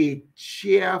loves a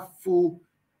cheerful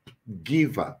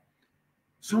giver.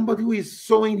 Somebody who is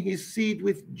sowing his seed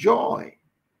with joy.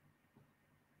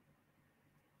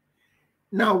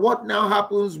 Now, what now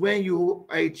happens when you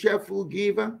are a cheerful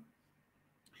giver?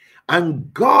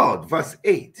 And God, verse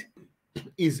 8,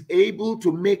 is able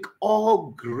to make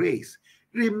all grace.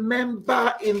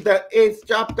 Remember in the 8th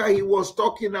chapter, he was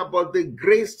talking about the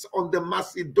grace on the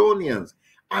Macedonians.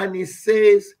 And he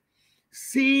says,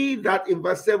 see that in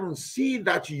verse 7, see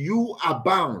that you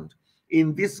abound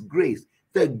in this grace,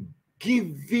 the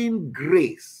giving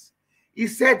grace. He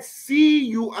said, see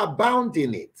you abound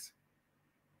in it.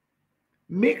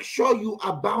 Make sure you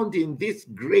abound in this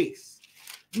grace.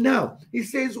 Now, he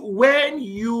says, when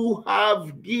you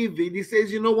have given, he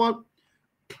says, you know what?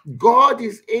 God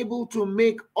is able to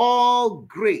make all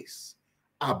grace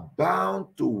abound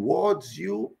towards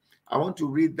you. I want to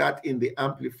read that in the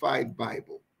Amplified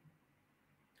Bible.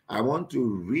 I want to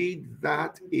read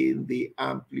that in the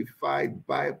Amplified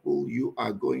Bible. You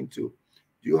are going to,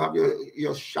 do you have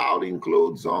your shouting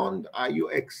clothes on? Are you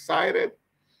excited?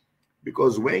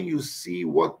 Because when you see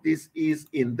what this is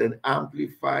in the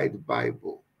Amplified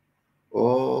Bible,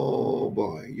 oh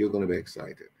boy, you're going to be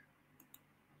excited.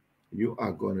 You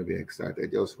are going to be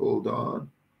excited. Just hold on.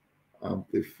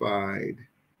 Amplified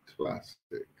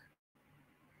Classic.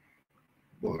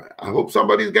 Boy, I hope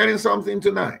somebody's getting something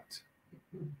tonight.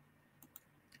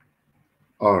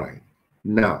 All right.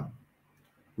 Now,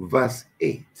 verse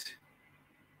 8.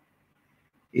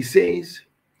 It says,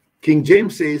 King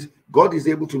James says, God is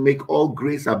able to make all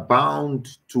grace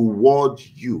abound towards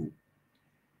you,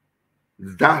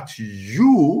 that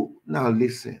you, now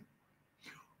listen,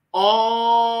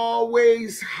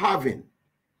 always having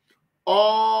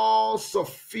all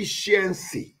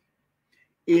sufficiency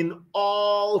in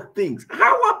all things.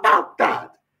 How about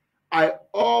that? I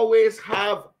always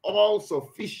have all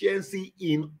sufficiency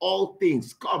in all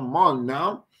things. Come on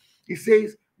now. He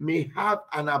says, may have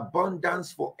an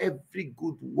abundance for every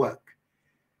good work.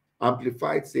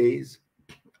 Amplified says,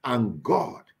 and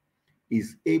God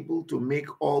is able to make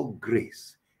all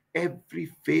grace, every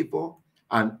favor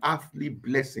and earthly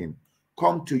blessing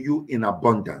come to you in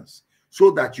abundance,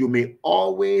 so that you may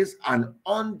always and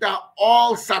under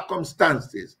all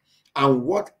circumstances and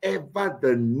whatever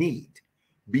the need,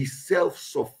 be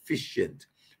self-sufficient,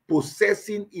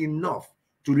 possessing enough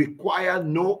to require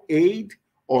no aid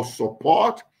or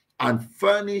support, and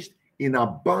furnished in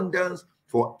abundance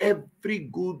for every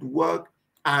good work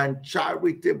and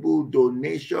charitable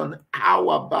donation. How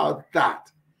about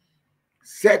that?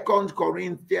 2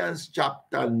 Corinthians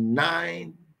chapter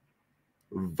 9,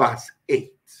 verse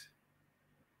 8.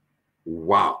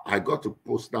 Wow, I got to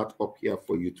post that up here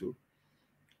for you too.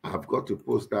 I've got to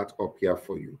post that up here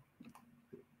for you.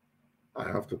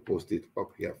 I have to post it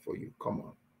up here for you. Come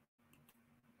on.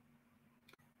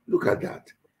 Look at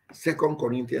that. 2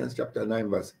 Corinthians chapter 9,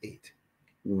 verse 8.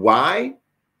 Why?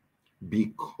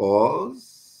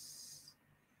 Because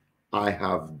I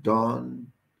have done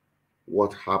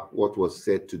what was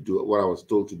said to do, what I was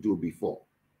told to do before.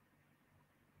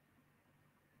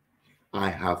 I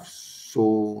have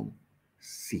sown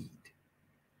seed.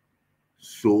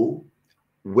 So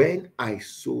when I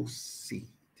sow seed,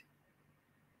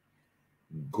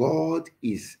 God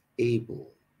is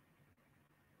able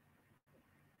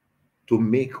to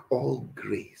make all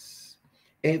grace,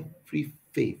 every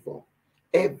favor,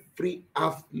 every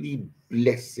earthly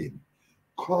blessing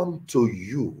come to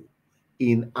you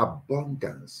in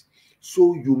abundance,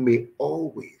 so you may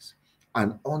always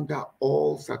and under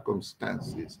all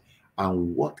circumstances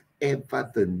and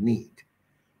whatever the need,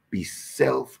 be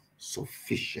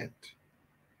self-sufficient,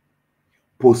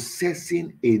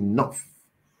 possessing enough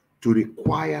to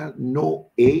require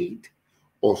no aid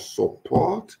or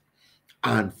support,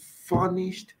 and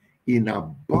furnished in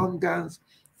abundance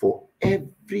for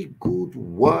every good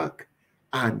work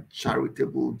and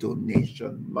charitable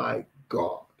donation. My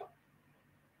God,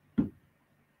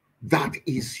 that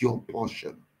is your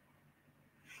portion.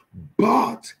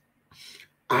 But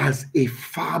as a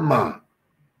farmer,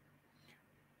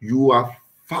 you are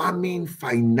farming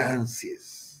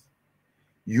finances.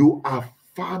 You are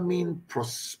farming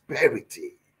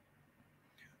prosperity.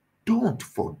 Don't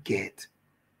forget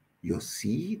your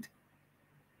seed.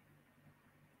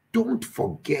 Don't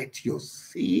forget your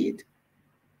seed.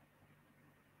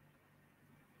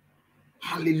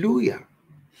 Hallelujah.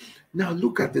 Now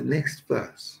look at the next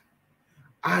verse.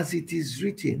 As it is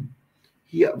written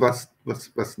here, verse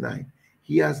 9,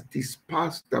 he has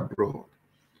dispersed abroad.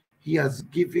 He has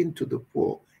given to the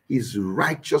poor. His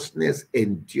righteousness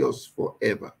endures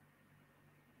forever.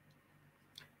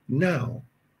 Now,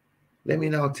 let me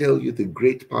now tell you the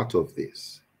great part of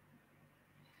this.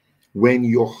 When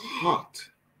your heart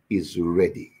is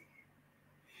ready,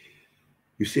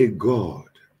 you say, God,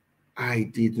 I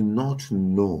did not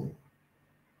know.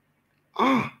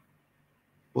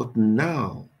 But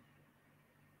now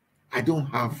I don't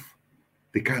have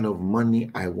the kind of money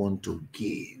I want to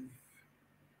give.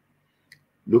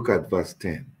 Look at verse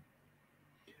 10.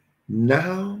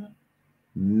 Now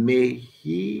may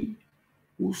he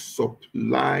who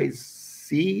supplies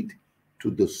seed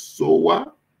to the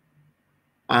sower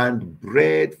and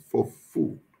bread for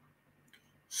food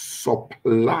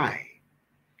supply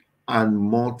and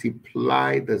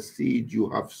multiply the seed you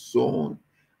have sown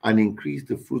and increase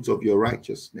the fruits of your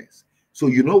righteousness. So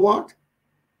you know what?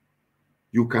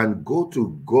 You can go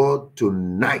to God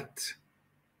tonight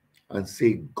and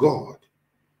say, God,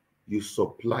 you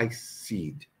supply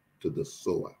seed to the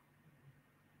sower.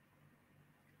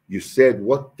 You said,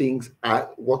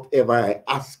 whatever I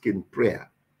ask in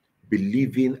prayer,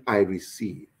 believing I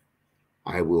receive,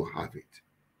 I will have it.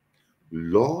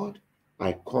 Lord,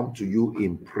 I come to you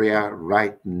in prayer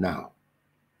right now.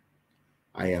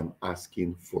 I am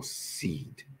asking for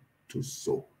seed to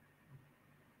sow.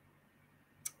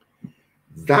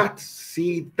 That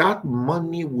seed, that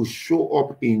money will show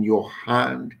up in your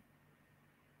hand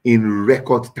in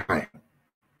record time.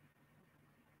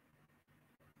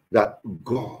 That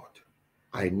God,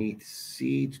 I need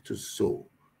seed to sow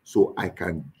so I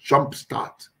can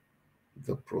jumpstart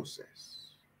the process.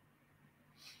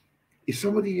 Is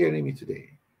somebody hearing me today?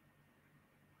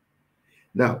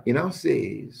 Now, it now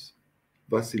says,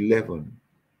 verse 11,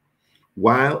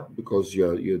 while, because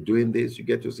you're doing this, you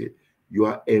get to say, you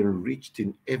are enriched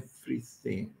in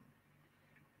everything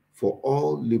for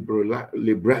all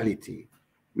liberality,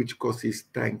 which causes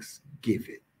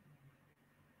thanksgiving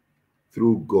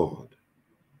through God.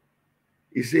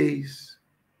 It says,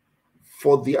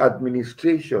 for the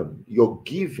administration, your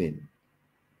giving,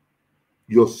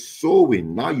 your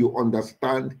sowing. Now you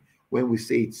understand when we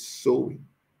say it's sowing.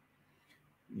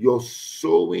 Your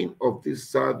sowing of this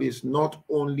service not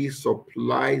only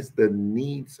supplies the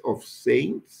needs of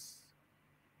saints,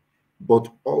 but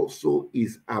also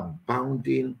is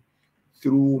abounding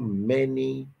through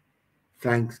many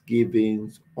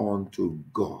thanksgivings unto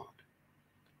God.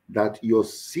 That your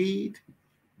seed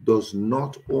does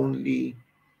not only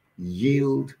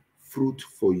yield fruit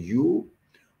for you,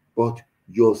 but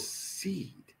your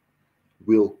seed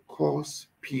will cause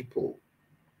people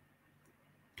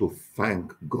to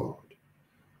thank God.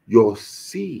 Your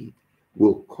seed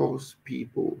will cause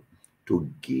people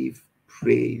to give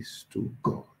praise to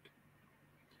God.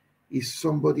 Is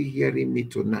somebody hearing me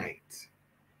tonight?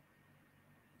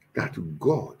 That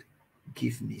God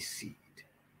give me seed.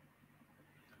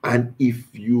 And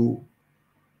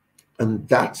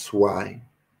that's why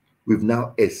we've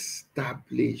now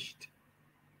established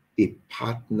a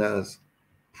partners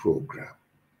program.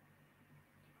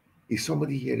 Is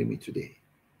somebody hearing me today?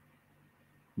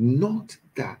 Not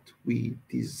that we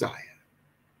desire.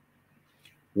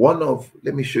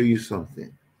 Let me show you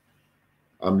something.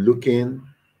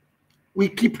 We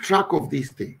keep track of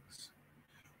these things.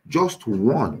 Just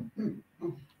one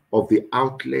of the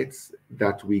outlets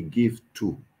that we give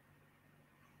to,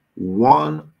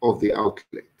 one of the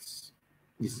outlets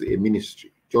is a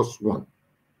ministry, just one.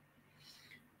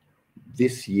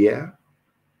 This year,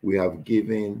 we have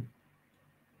given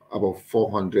about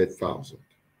 400,000.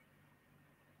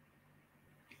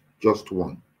 Just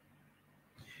one.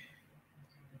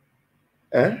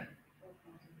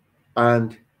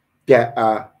 And there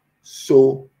are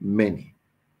so many.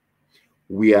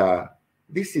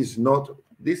 This is not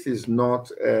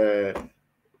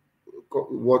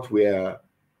what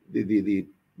the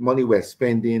money we're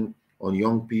spending on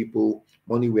young people,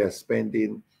 money we are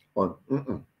spending on.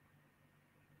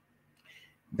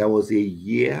 There was a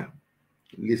year,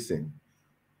 listen,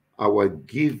 our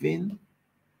giving,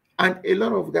 and a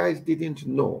lot of guys didn't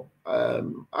know.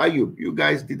 You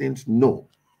guys didn't know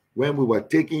when we were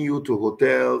taking you to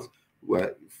hotels, we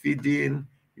were feeding,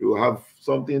 you have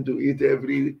something to eat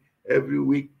every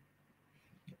week.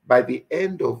 By the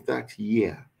end of that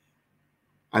year,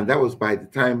 and that was by the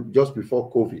time just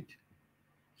before COVID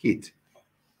hit,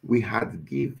 we had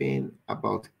given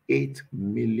about 8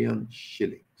 million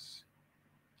shillings.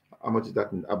 How much is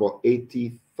that? About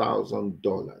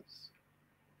 $80,000.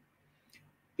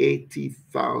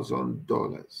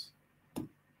 $80,000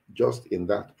 just in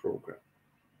that program.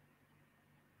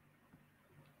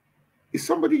 Is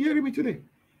somebody hearing me today?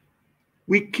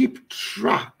 We keep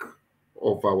track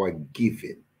of our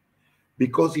giving,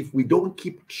 because if we don't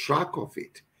keep track of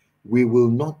it, we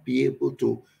will not be able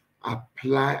to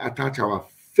attach our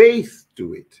faith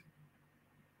to it.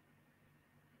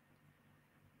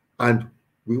 And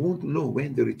we won't know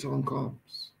when the return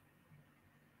comes.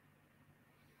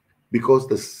 Because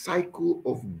the cycle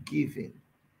of giving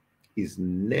is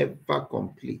never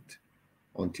complete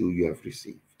until you have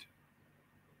received.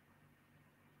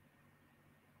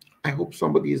 I hope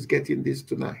somebody is getting this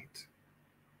tonight.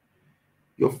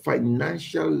 Your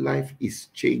financial life is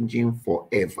changing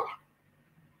forever.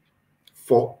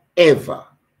 Forever.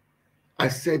 I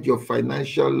said your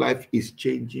financial life is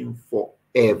changing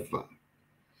forever.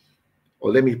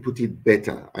 Or let me put it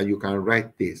better, and you can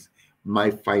write this.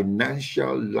 My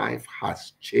financial life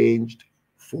has changed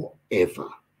forever.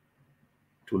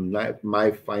 Tonight,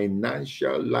 my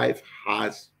financial life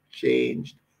has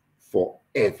changed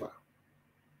forever.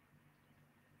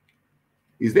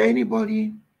 Is there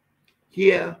anybody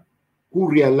here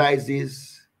who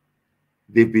realizes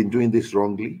they've been doing this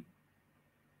wrongly?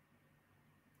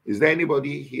 Is there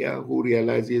anybody here who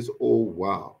realizes, oh,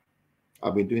 wow,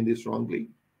 I've been doing this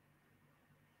wrongly?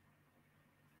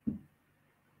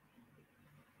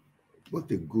 But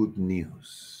the good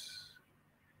news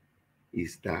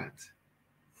is that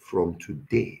from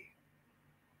today,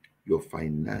 your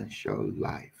financial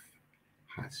life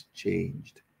has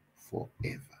changed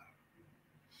forever.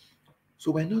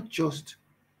 So we're not just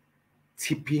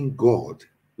tipping God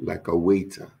like a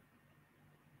waiter.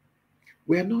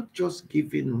 We're not just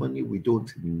giving money we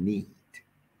don't need.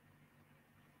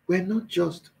 We're not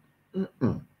just,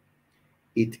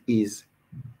 it is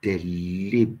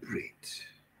deliberate.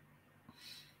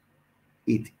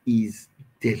 It is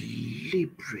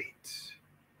deliberate.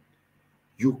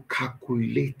 You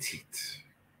calculate it.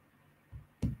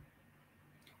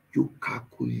 You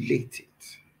calculate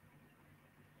it.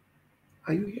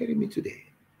 Are you hearing me today?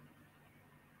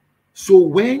 So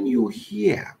when you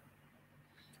hear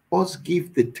us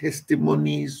give the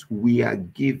testimonies we are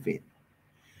giving,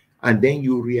 and then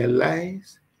you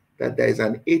realize that there is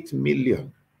an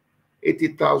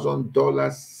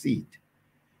 $80,000 seed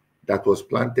that was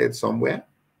planted somewhere,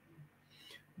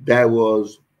 there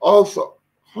was also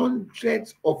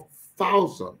hundreds of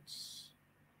thousands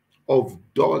of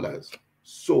dollars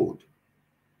sold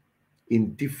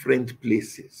in different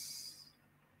places.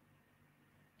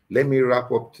 Let me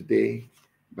wrap up today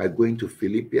by going to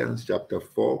Philippians chapter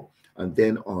 4. And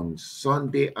then on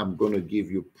Sunday, I'm going to give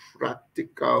you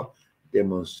practical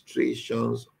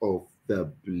demonstrations of the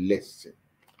blessing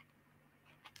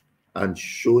and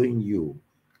showing you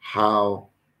how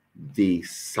the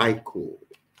cycle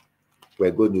We're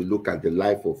going to look at the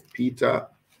life of Peter,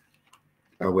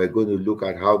 and we're going to look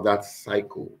at how that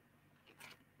cycle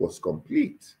was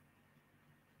complete.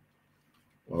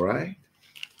 All right?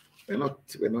 We're not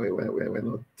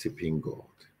tipping God.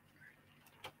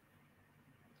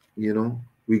 You know,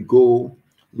 we go,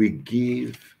 we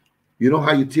give. You know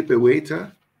how you tip a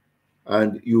waiter?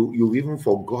 And you've even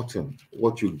forgotten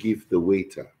what you give the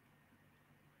waiter.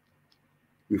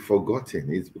 We've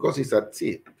forgotten. It's because it's a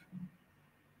tip.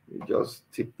 You just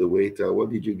tip the waiter. What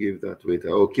did you give that waiter?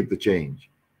 Oh, keep the change.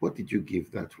 What did you give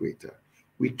that waiter?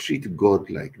 We treat God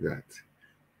like that.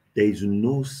 There is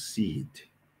no seed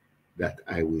that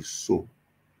I will sow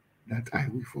that I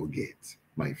will forget,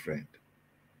 my friend.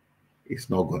 It's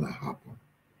not going to happen.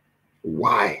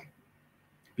 Why?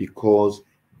 Because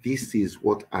this is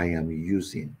what I am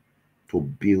using to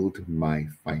build my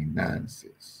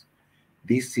finances.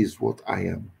 This is what I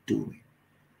am doing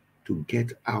to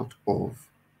get out of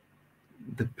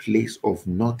the place of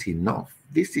not enough.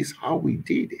 This is how we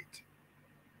did it.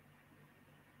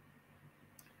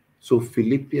 So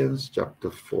Philippians chapter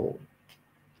 4.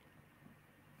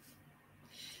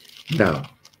 Now,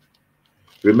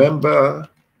 remember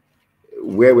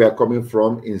where we are coming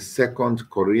from in 2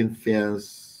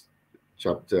 Corinthians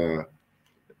chapter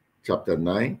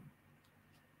 9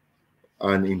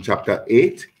 and in chapter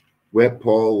 8, where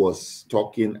Paul was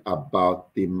talking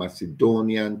about the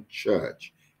Macedonian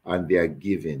church and their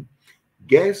giving.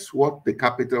 Guess what the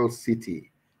capital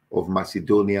city of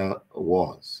Macedonia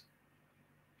was?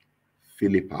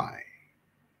 Philippi.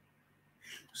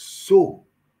 So,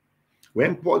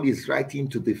 when Paul is writing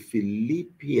to the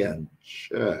Philippian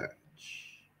church,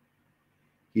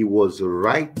 he was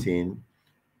writing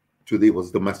to the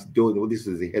Macedonian. This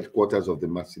is the headquarters of the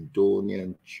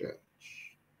Macedonian church.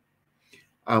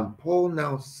 And Paul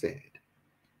now said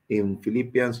in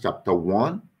Philippians chapter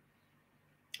 1,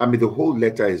 I mean, the whole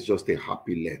letter is just a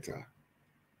happy letter.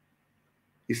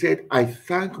 He said, I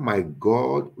thank my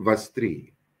God, verse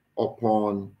 3,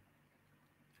 upon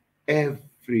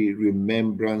every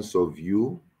remembrance of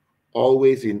you,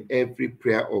 always in every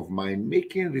prayer of mine,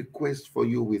 making request for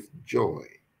you with joy,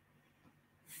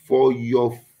 for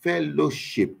your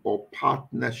fellowship or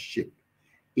partnership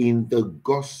in the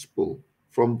gospel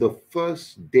from the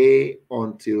first day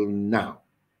until now,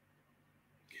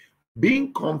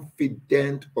 being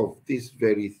confident of this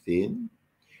very thing,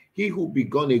 he who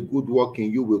begun a good work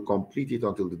in you will complete it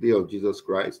until the day of Jesus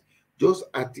Christ, just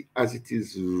as it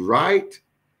is right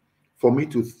for me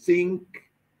to think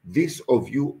this of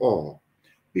you all,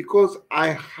 because I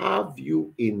have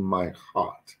you in my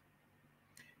heart,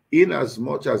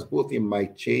 inasmuch as both in my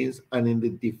chains and in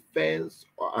the defense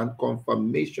and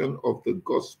confirmation of the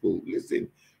gospel, listen,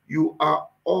 you are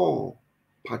all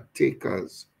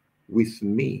partakers with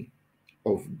me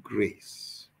of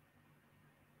grace.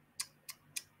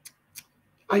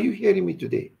 Are you hearing me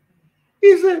today?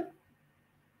 He said,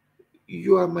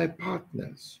 you are my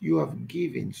partners. You have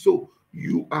given. So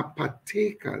you are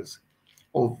partakers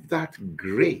of that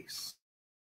grace.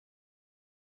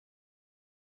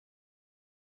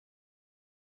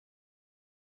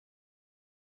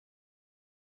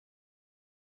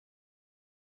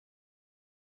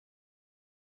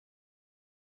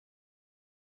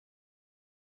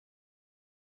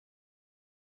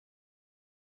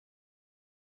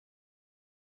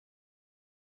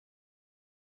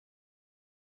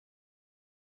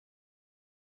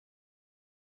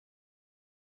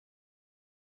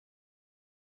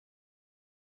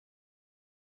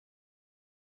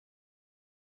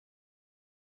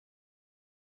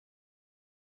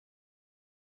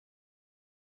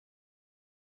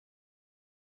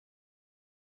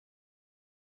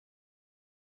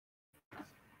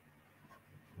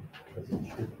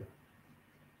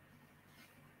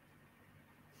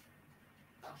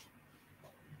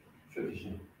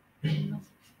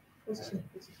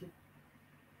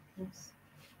 Yes.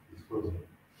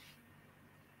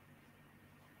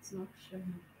 It's not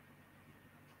showing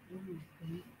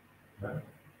anything.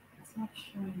 It's not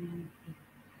showing anything.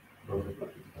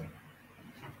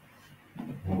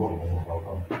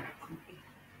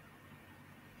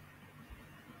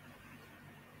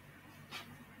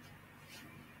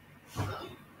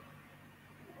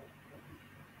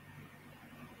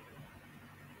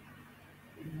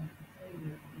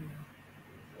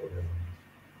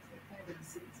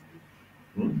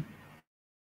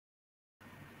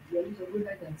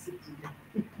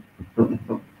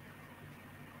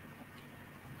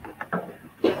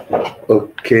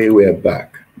 Okay, we're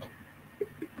back.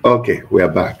 Okay, we're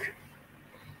back.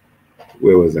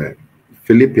 Where was I?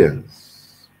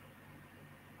 Philippians.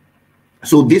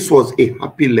 So this was a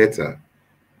happy letter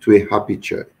to a happy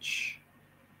church.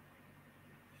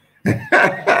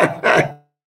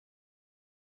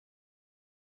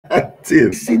 Still,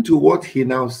 listen to what he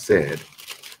now said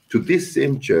to this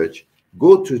same church.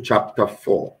 Go to chapter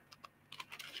 4.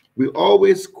 We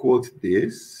always quote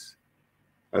this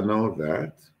and all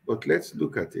that, but let's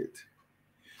look at it.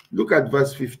 Look at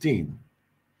verse 15.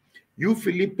 You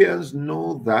Philippians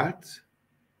know that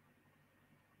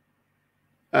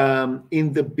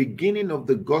in the beginning of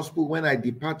the gospel, when I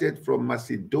departed from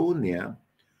Macedonia,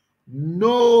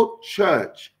 no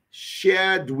church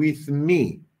shared with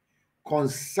me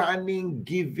concerning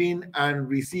giving and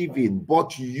receiving,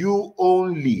 but you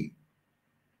only.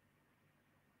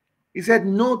 He said,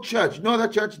 no other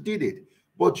church did it,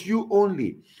 but you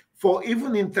only. For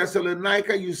even in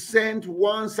Thessalonica, you sent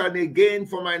once and again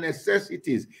for my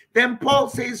necessities. Then Paul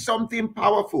says something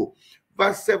powerful.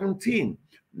 Verse 17,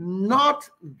 not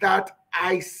that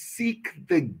I seek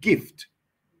the gift,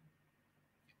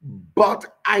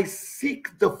 but I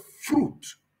seek the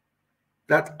fruit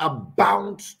that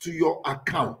abounds to your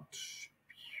account.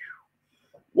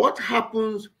 What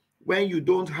happens when you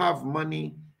don't have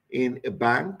money in a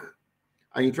bank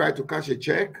and you try to cash a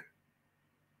check?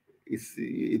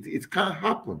 It can't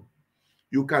happen.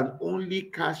 You can only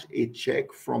cash a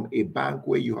check from a bank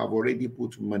where you have already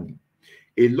put money.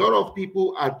 A lot of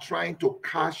people are trying to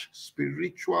cash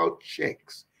spiritual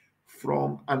checks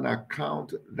from an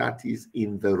account that is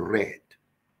in the red.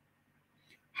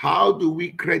 How do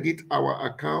we credit our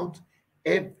account?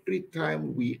 Every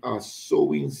time we are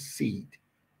sowing seed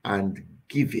and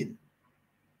giving,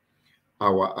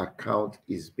 our account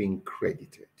is being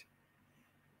credited.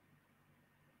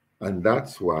 And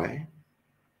that's why,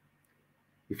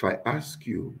 if I ask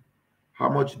you, how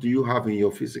much do you have in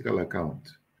your physical account?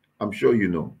 I'm sure you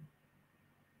know.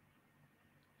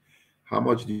 How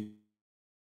much do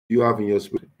you have in your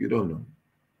spirit? You don't know.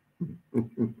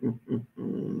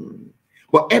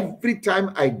 But every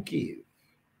time I give,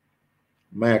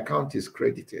 my account is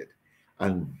credited.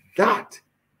 And that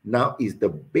now is the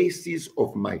basis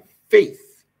of my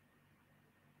faith.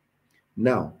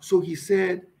 Now, so he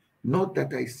said, not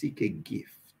that I seek a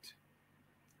gift.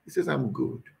 He says, I'm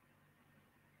good.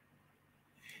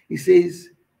 He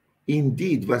says,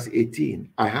 indeed, verse 18,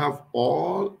 I have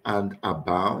all and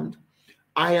abound.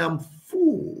 I am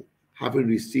full, having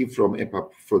received from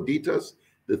Epaphroditus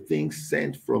the things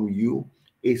sent from you,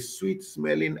 a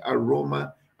sweet-smelling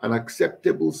aroma, an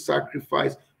acceptable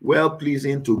sacrifice,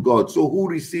 well-pleasing to God. So who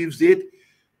receives it?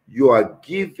 You are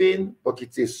giving, but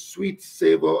it's a sweet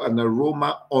savor and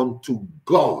aroma unto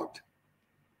God.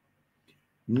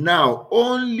 Now,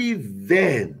 only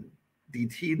then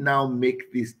did he now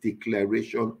make this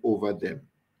declaration over them.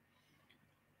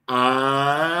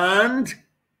 And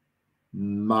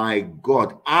my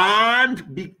God,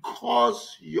 and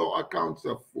because your accounts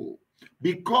are full,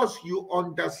 because you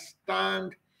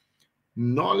understand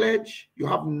knowledge, you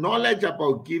have knowledge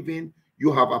about giving,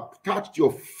 you have attached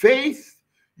your faith,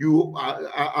 you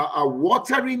are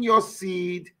watering your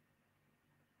seed.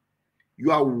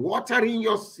 You are watering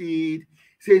your seed. It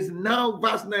says now,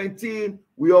 verse 19,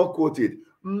 we all quoted,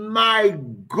 my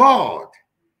God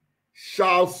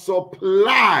shall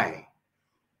supply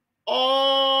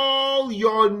all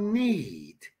your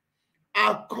need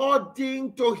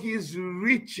according to his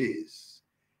riches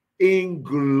in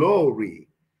glory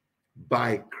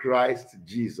by Christ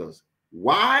Jesus.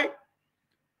 Why?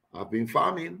 I've been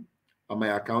farming and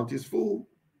my account is full.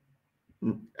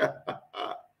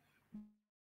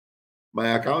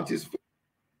 My account is full.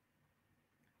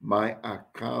 My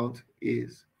account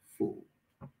is full.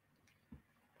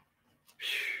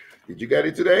 Did you get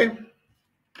it today?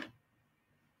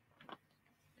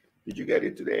 Did you get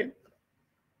it today?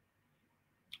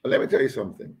 Let me tell you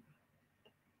something.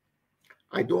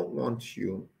 I don't want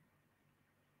you.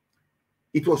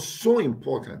 It was so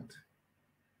important.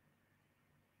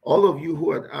 All of you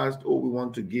who had asked, oh, we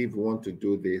want to give, we want to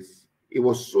do this. It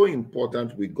was so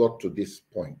important we got to this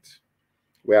point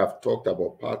where I've talked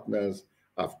about partners,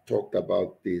 I've talked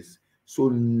about this. So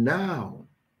now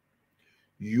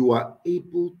you are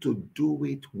able to do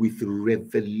it with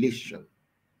revelation.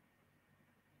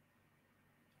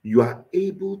 You are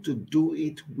able to do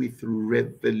it with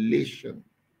revelation.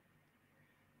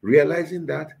 Realizing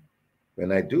that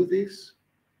when I do this,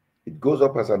 it goes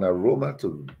up as an aroma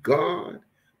to God,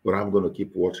 but I'm going to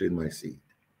keep watering my seed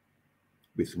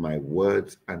with my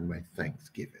words and my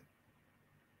thanksgiving.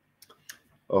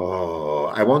 Oh,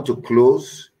 I want to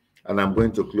close, and I'm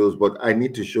going to close, but I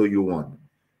need to show you one.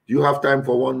 Do you have time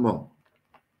for one more?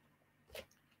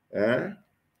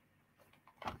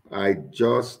 I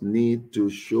just need to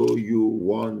show you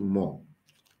one more.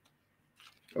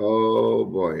 Oh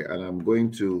boy, and I'm going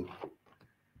to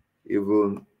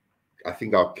even, I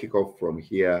think I'll kick off from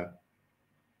here.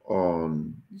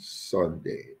 on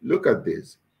Sunday. Look at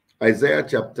this. Isaiah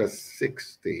chapter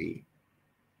 60,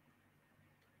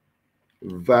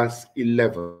 verse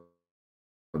 11.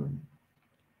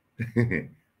 Do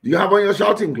you have on your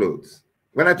shouting clothes?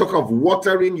 When I talk of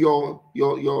watering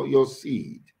your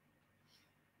seed.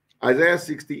 Isaiah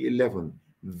 60, 11.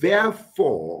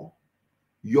 Therefore,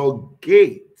 your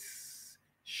gates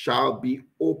shall be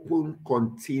open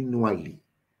continually.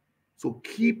 So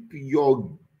keep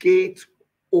your gate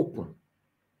open.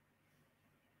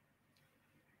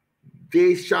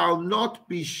 They shall not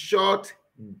be shut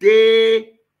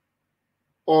day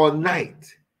or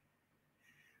night,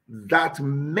 that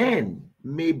men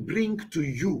may bring to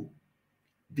you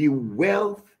the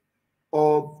wealth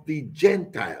of the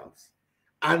Gentiles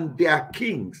and their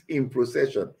kings in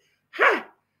procession. Ha!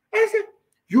 I said,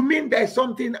 you mean there's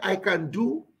something I can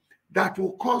do that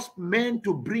will cause men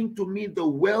to bring to me the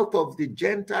wealth of the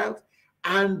Gentiles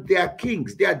and their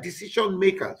kings, their decision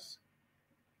makers,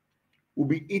 will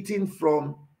be eating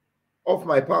from off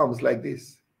my palms like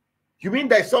this? You mean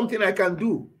there's something I can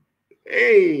do?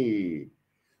 Hey!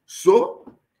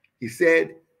 So he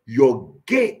said, your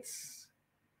gates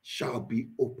shall be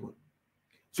open.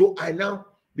 So I now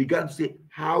began to say,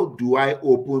 how do I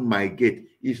open my gate?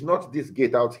 It's not this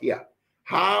gate out here.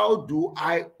 How do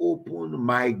I open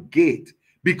my gate?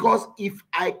 Because if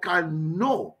I can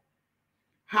know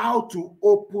how to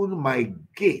open my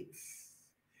gates,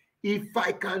 if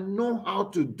I can know how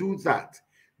to do that,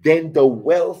 then the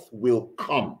wealth will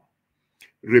come.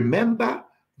 Remember,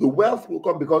 the wealth will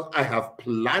come because I have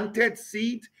planted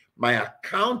seed, my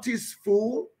account is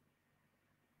full.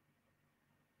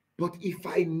 But if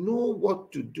I know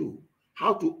what to do,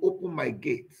 how to open my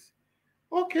gates,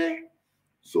 okay.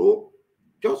 So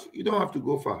you don't have to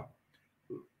go far.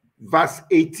 Verse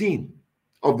 18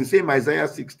 of the same Isaiah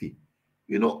 60.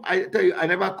 You know, I tell you, I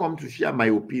never come to share my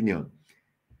opinion.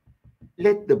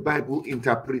 Let the Bible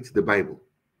interpret the Bible.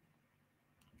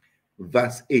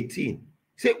 Verse 18.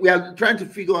 See, we are trying to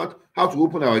figure out how to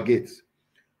open our gates.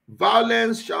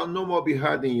 Violence shall no more be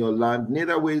heard in your land,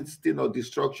 neither wasting nor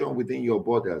destruction within your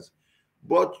borders.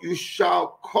 But you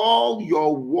shall call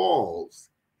your walls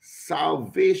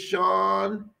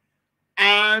salvation,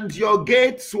 and your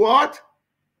gates what?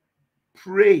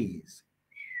 Praise.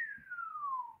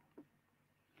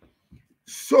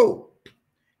 So,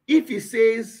 if he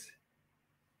says,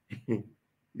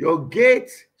 your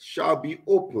gates shall be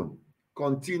open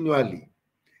continually,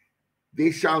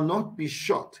 they shall not be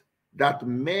shut, that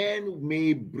men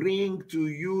may bring to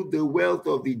you the wealth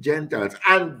of the Gentiles.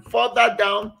 And further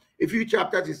down, a few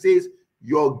chapters, it says,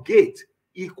 your gate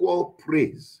equal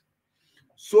praise.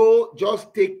 So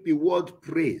just take the word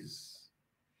praise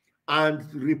and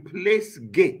replace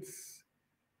gates.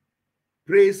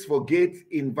 Praise for gates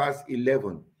in verse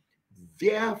 11.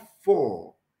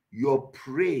 Therefore, your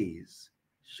praise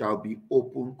shall be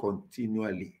open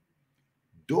continually.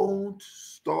 Don't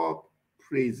stop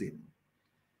praising,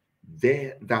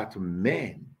 there that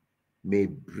men may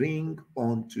bring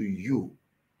unto you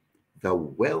the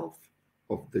wealth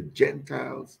of the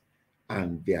Gentiles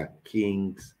and their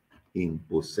kings in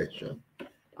possession.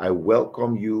 I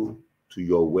welcome you to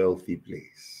your wealthy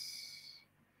place.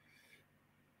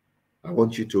 I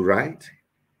want you to write,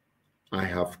 I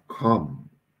have come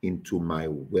into my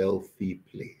wealthy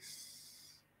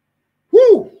place.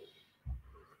 Woo!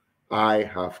 I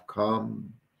have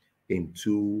come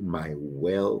into my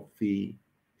wealthy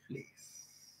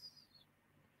place.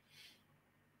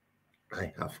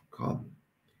 I have come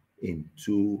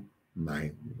into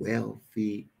my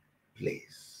wealthy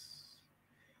place.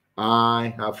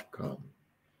 I have come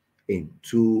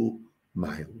into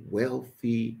my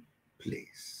wealthy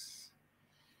place.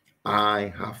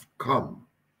 I have come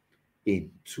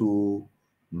into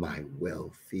my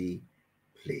wealthy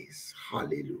place.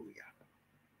 Hallelujah.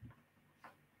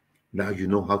 Now you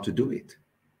know how to do it.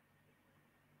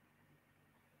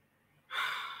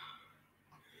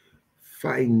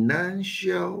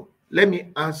 Financial, let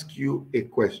me ask you a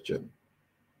question.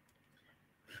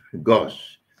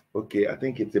 Gosh, okay, I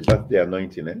think it's a birthday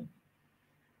anointing, eh?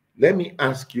 Let me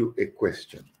ask you a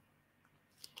question.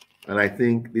 And I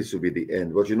think this will be the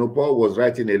end. But you know, Paul was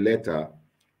writing a letter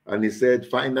and he said,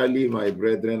 finally, my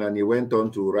brethren, and he went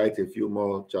on to write a few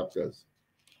more chapters.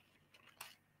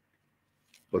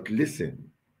 But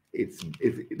listen, this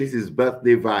is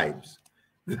birthday vibes.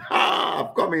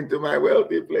 I've come into my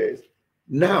wealthy place.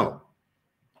 Now,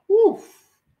 oof,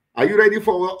 are you ready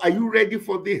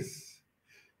for this?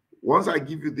 Once I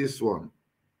give you this one,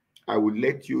 I will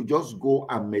let you just go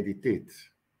and meditate.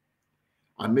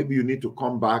 And maybe you need to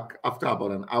come back after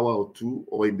about an hour or two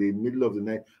or in the middle of the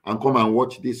night and come and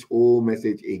watch this whole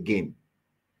message again.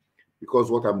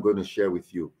 Because what I'm going to share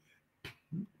with you,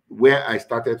 where I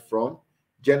started from,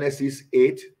 Genesis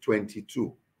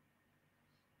 8:22.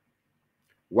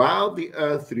 While the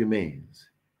earth remains,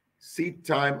 seed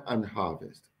time and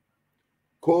harvest,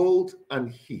 cold and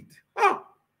heat,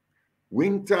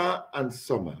 winter and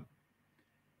summer,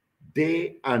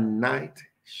 day and night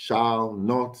shall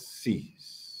not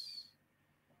cease.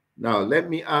 Now, let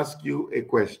me ask you a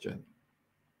question.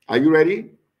 Are you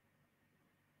ready?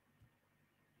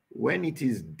 When it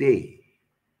is day,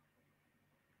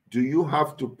 do you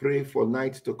have to pray for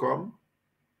night to come?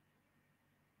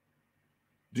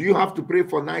 Do you have to pray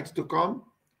for night to come?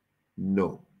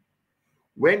 No.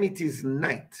 When it is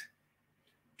night,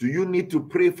 do you need to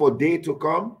pray for day to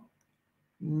come?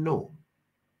 No.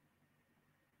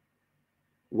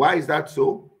 Why is that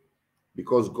so?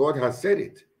 Because God has said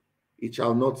it. It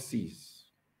shall not cease.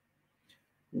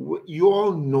 You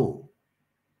all know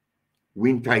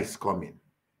winter is coming.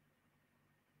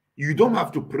 You don't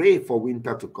have to pray for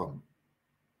winter to come.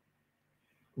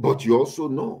 But you also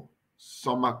know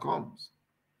summer comes.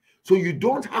 So you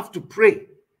don't have to pray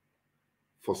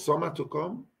for summer to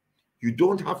come. You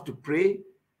don't have to pray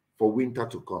for winter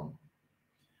to come.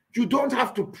 You don't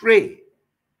have to pray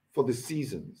for the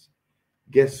seasons.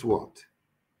 Guess what?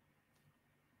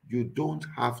 You don't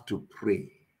have to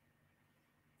pray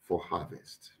for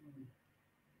harvest.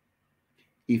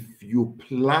 If you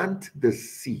plant the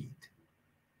seed,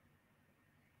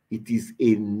 it is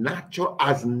a natural,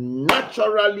 as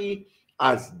naturally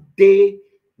as day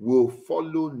will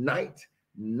follow night,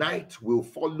 night will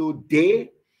follow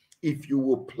day. If you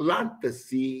will plant the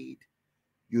seed,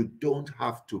 you don't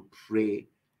have to pray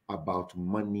about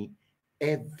money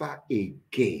ever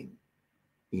again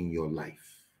in your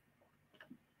life.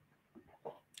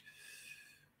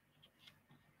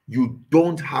 You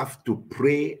don't have to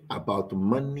pray about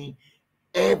money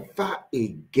ever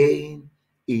again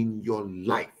in your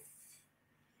life.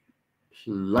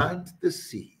 Plant the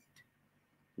seed,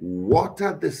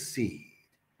 water the seed,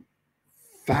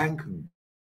 thank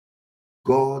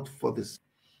God for this.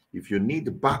 If you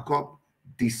need backup,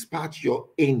 dispatch your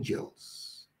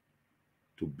angels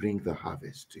to bring the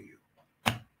harvest to you.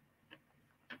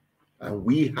 And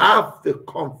we have the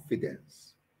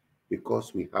confidence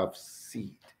because we have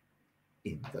seed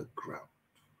in the ground.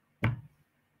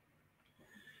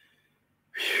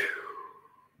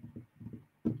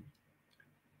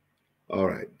 All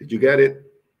right, did you get it?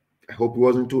 I hope it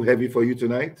wasn't too heavy for you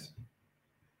tonight.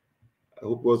 I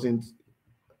hope it wasn't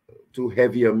too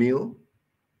heavy a meal.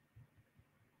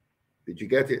 Did you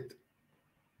get it?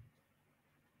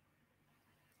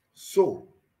 So,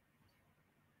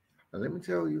 and let me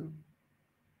tell you,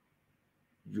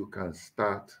 you can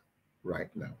start right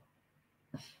now.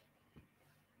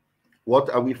 What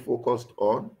are we focused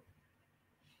on?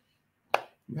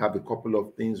 We have a couple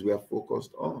of things we are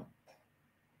focused on.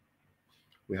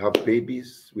 We have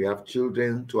babies, we have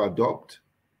children to adopt.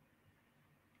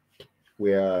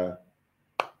 We are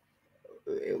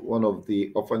one of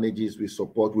the orphanages we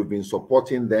support. We've been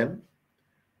supporting them,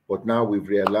 but now we've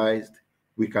realized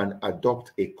we can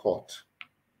adopt a court.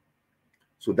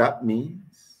 So that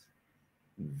means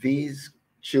these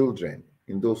children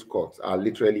in those courts are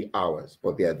literally ours,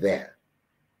 but they're there.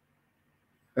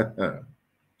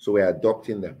 So we're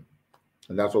adopting them.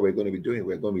 And that's what we're going to be doing.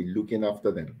 We're going to be looking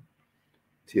after them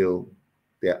till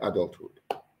their adulthood.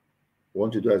 We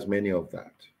want to do as many of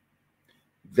that.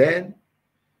 Then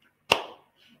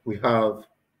we have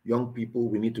young people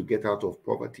we need to get out of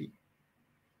poverty.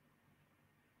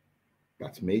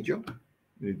 That's major.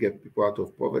 We need to get people out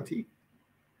of poverty.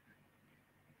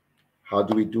 How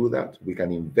do we do that? We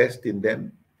can invest in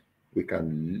them. We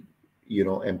can,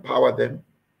 empower them,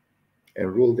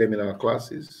 enroll them in our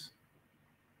classes,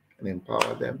 and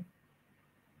empower them.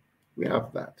 We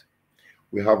have that.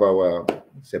 We have our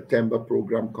September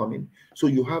program coming. So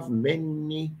you have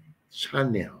many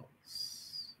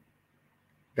channels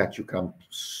that you can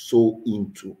sow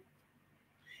into.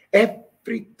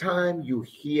 Every time you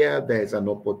hear there's an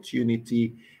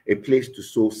opportunity, a place to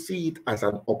sow, see it as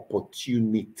an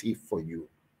opportunity for you.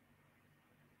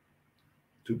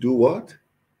 To do what?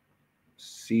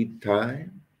 Seed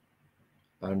time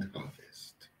and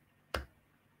harvest.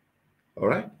 All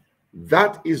right?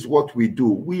 That is what we do.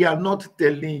 We are not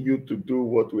telling you to do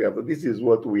what we have. This is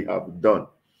what we have done.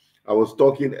 I was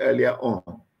talking earlier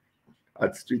on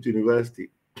at Street University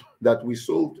that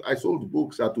I sold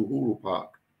books at Uhuru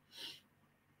Park.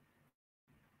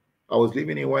 I was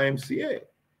living in YMCA,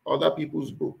 other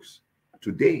people's books.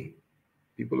 Today,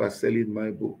 people are selling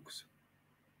my books.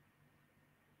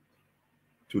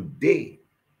 Today,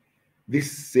 this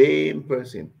same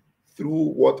person,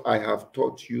 through what I have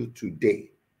taught you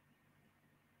today,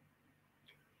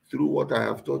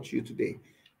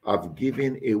 I've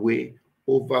given away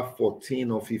over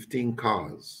 14 or 15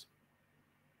 cars.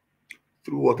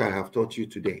 Through what I have taught you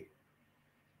today,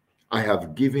 I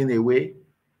have given away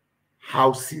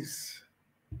houses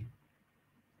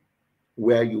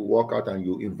where you walk out and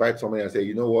you invite somebody and say,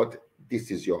 you know what,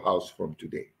 this is your house from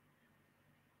today.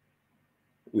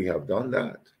 We have done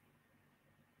that.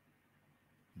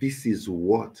 This is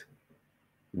what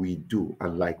we do.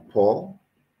 And like Paul,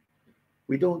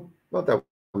 we don't, not that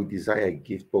we desire a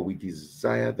gift, but we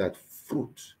desire that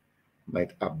fruit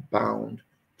might abound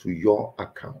to your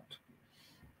account.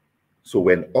 So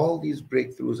when all these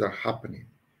breakthroughs are happening,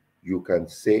 you can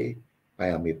say, I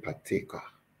am a partaker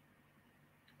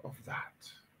of that.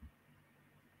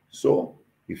 So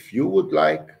if you would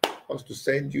like us to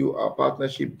send you our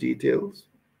partnership details,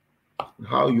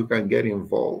 how you can get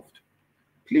involved,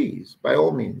 please, by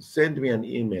all means, send me an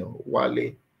email,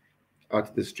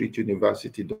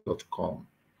 wale@thestreetuniversity.com.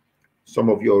 Some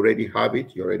of you already have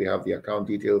it. You already have the account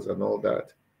details and all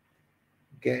that.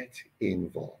 Get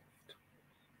involved.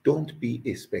 Don't be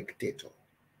a spectator.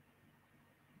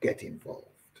 Get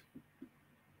involved.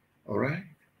 All right?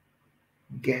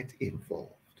 Get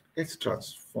involved. Let's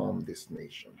transform these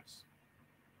nations.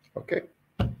 Okay?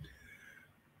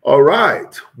 All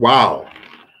right. Wow.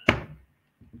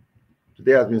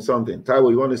 Today has been something.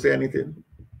 Taiwo, you want to say anything?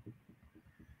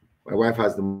 My wife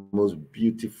has the most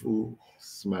beautiful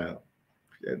smile.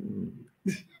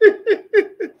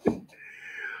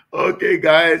 Okay,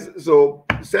 guys. So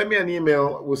send me an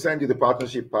email. We'll send you the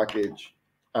partnership package.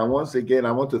 And once again,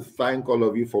 I want to thank all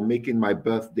of you for making my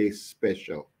birthday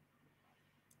special.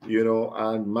 You know,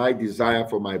 and my desire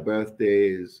for my birthday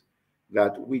is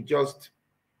that we just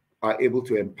are able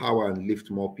to empower and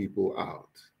lift more people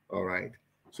out. All right.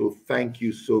 So thank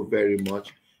you so very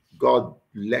much. God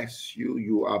bless you.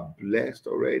 You are blessed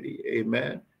already.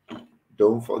 Amen.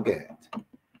 Don't forget,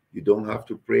 you don't have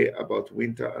to pray about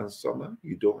winter and summer.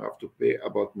 You don't have to pray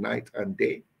about night and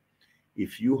day.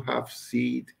 If you have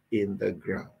seed in the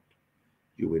ground,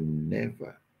 you will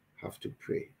never have to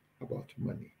pray about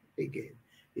money again.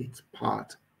 It's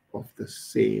part of the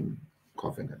same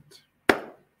covenant.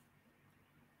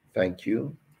 Thank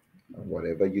you. And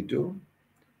whatever you do,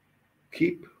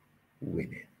 keep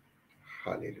winning.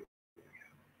 Hallelujah.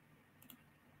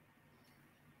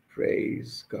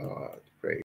 Praise God. Praise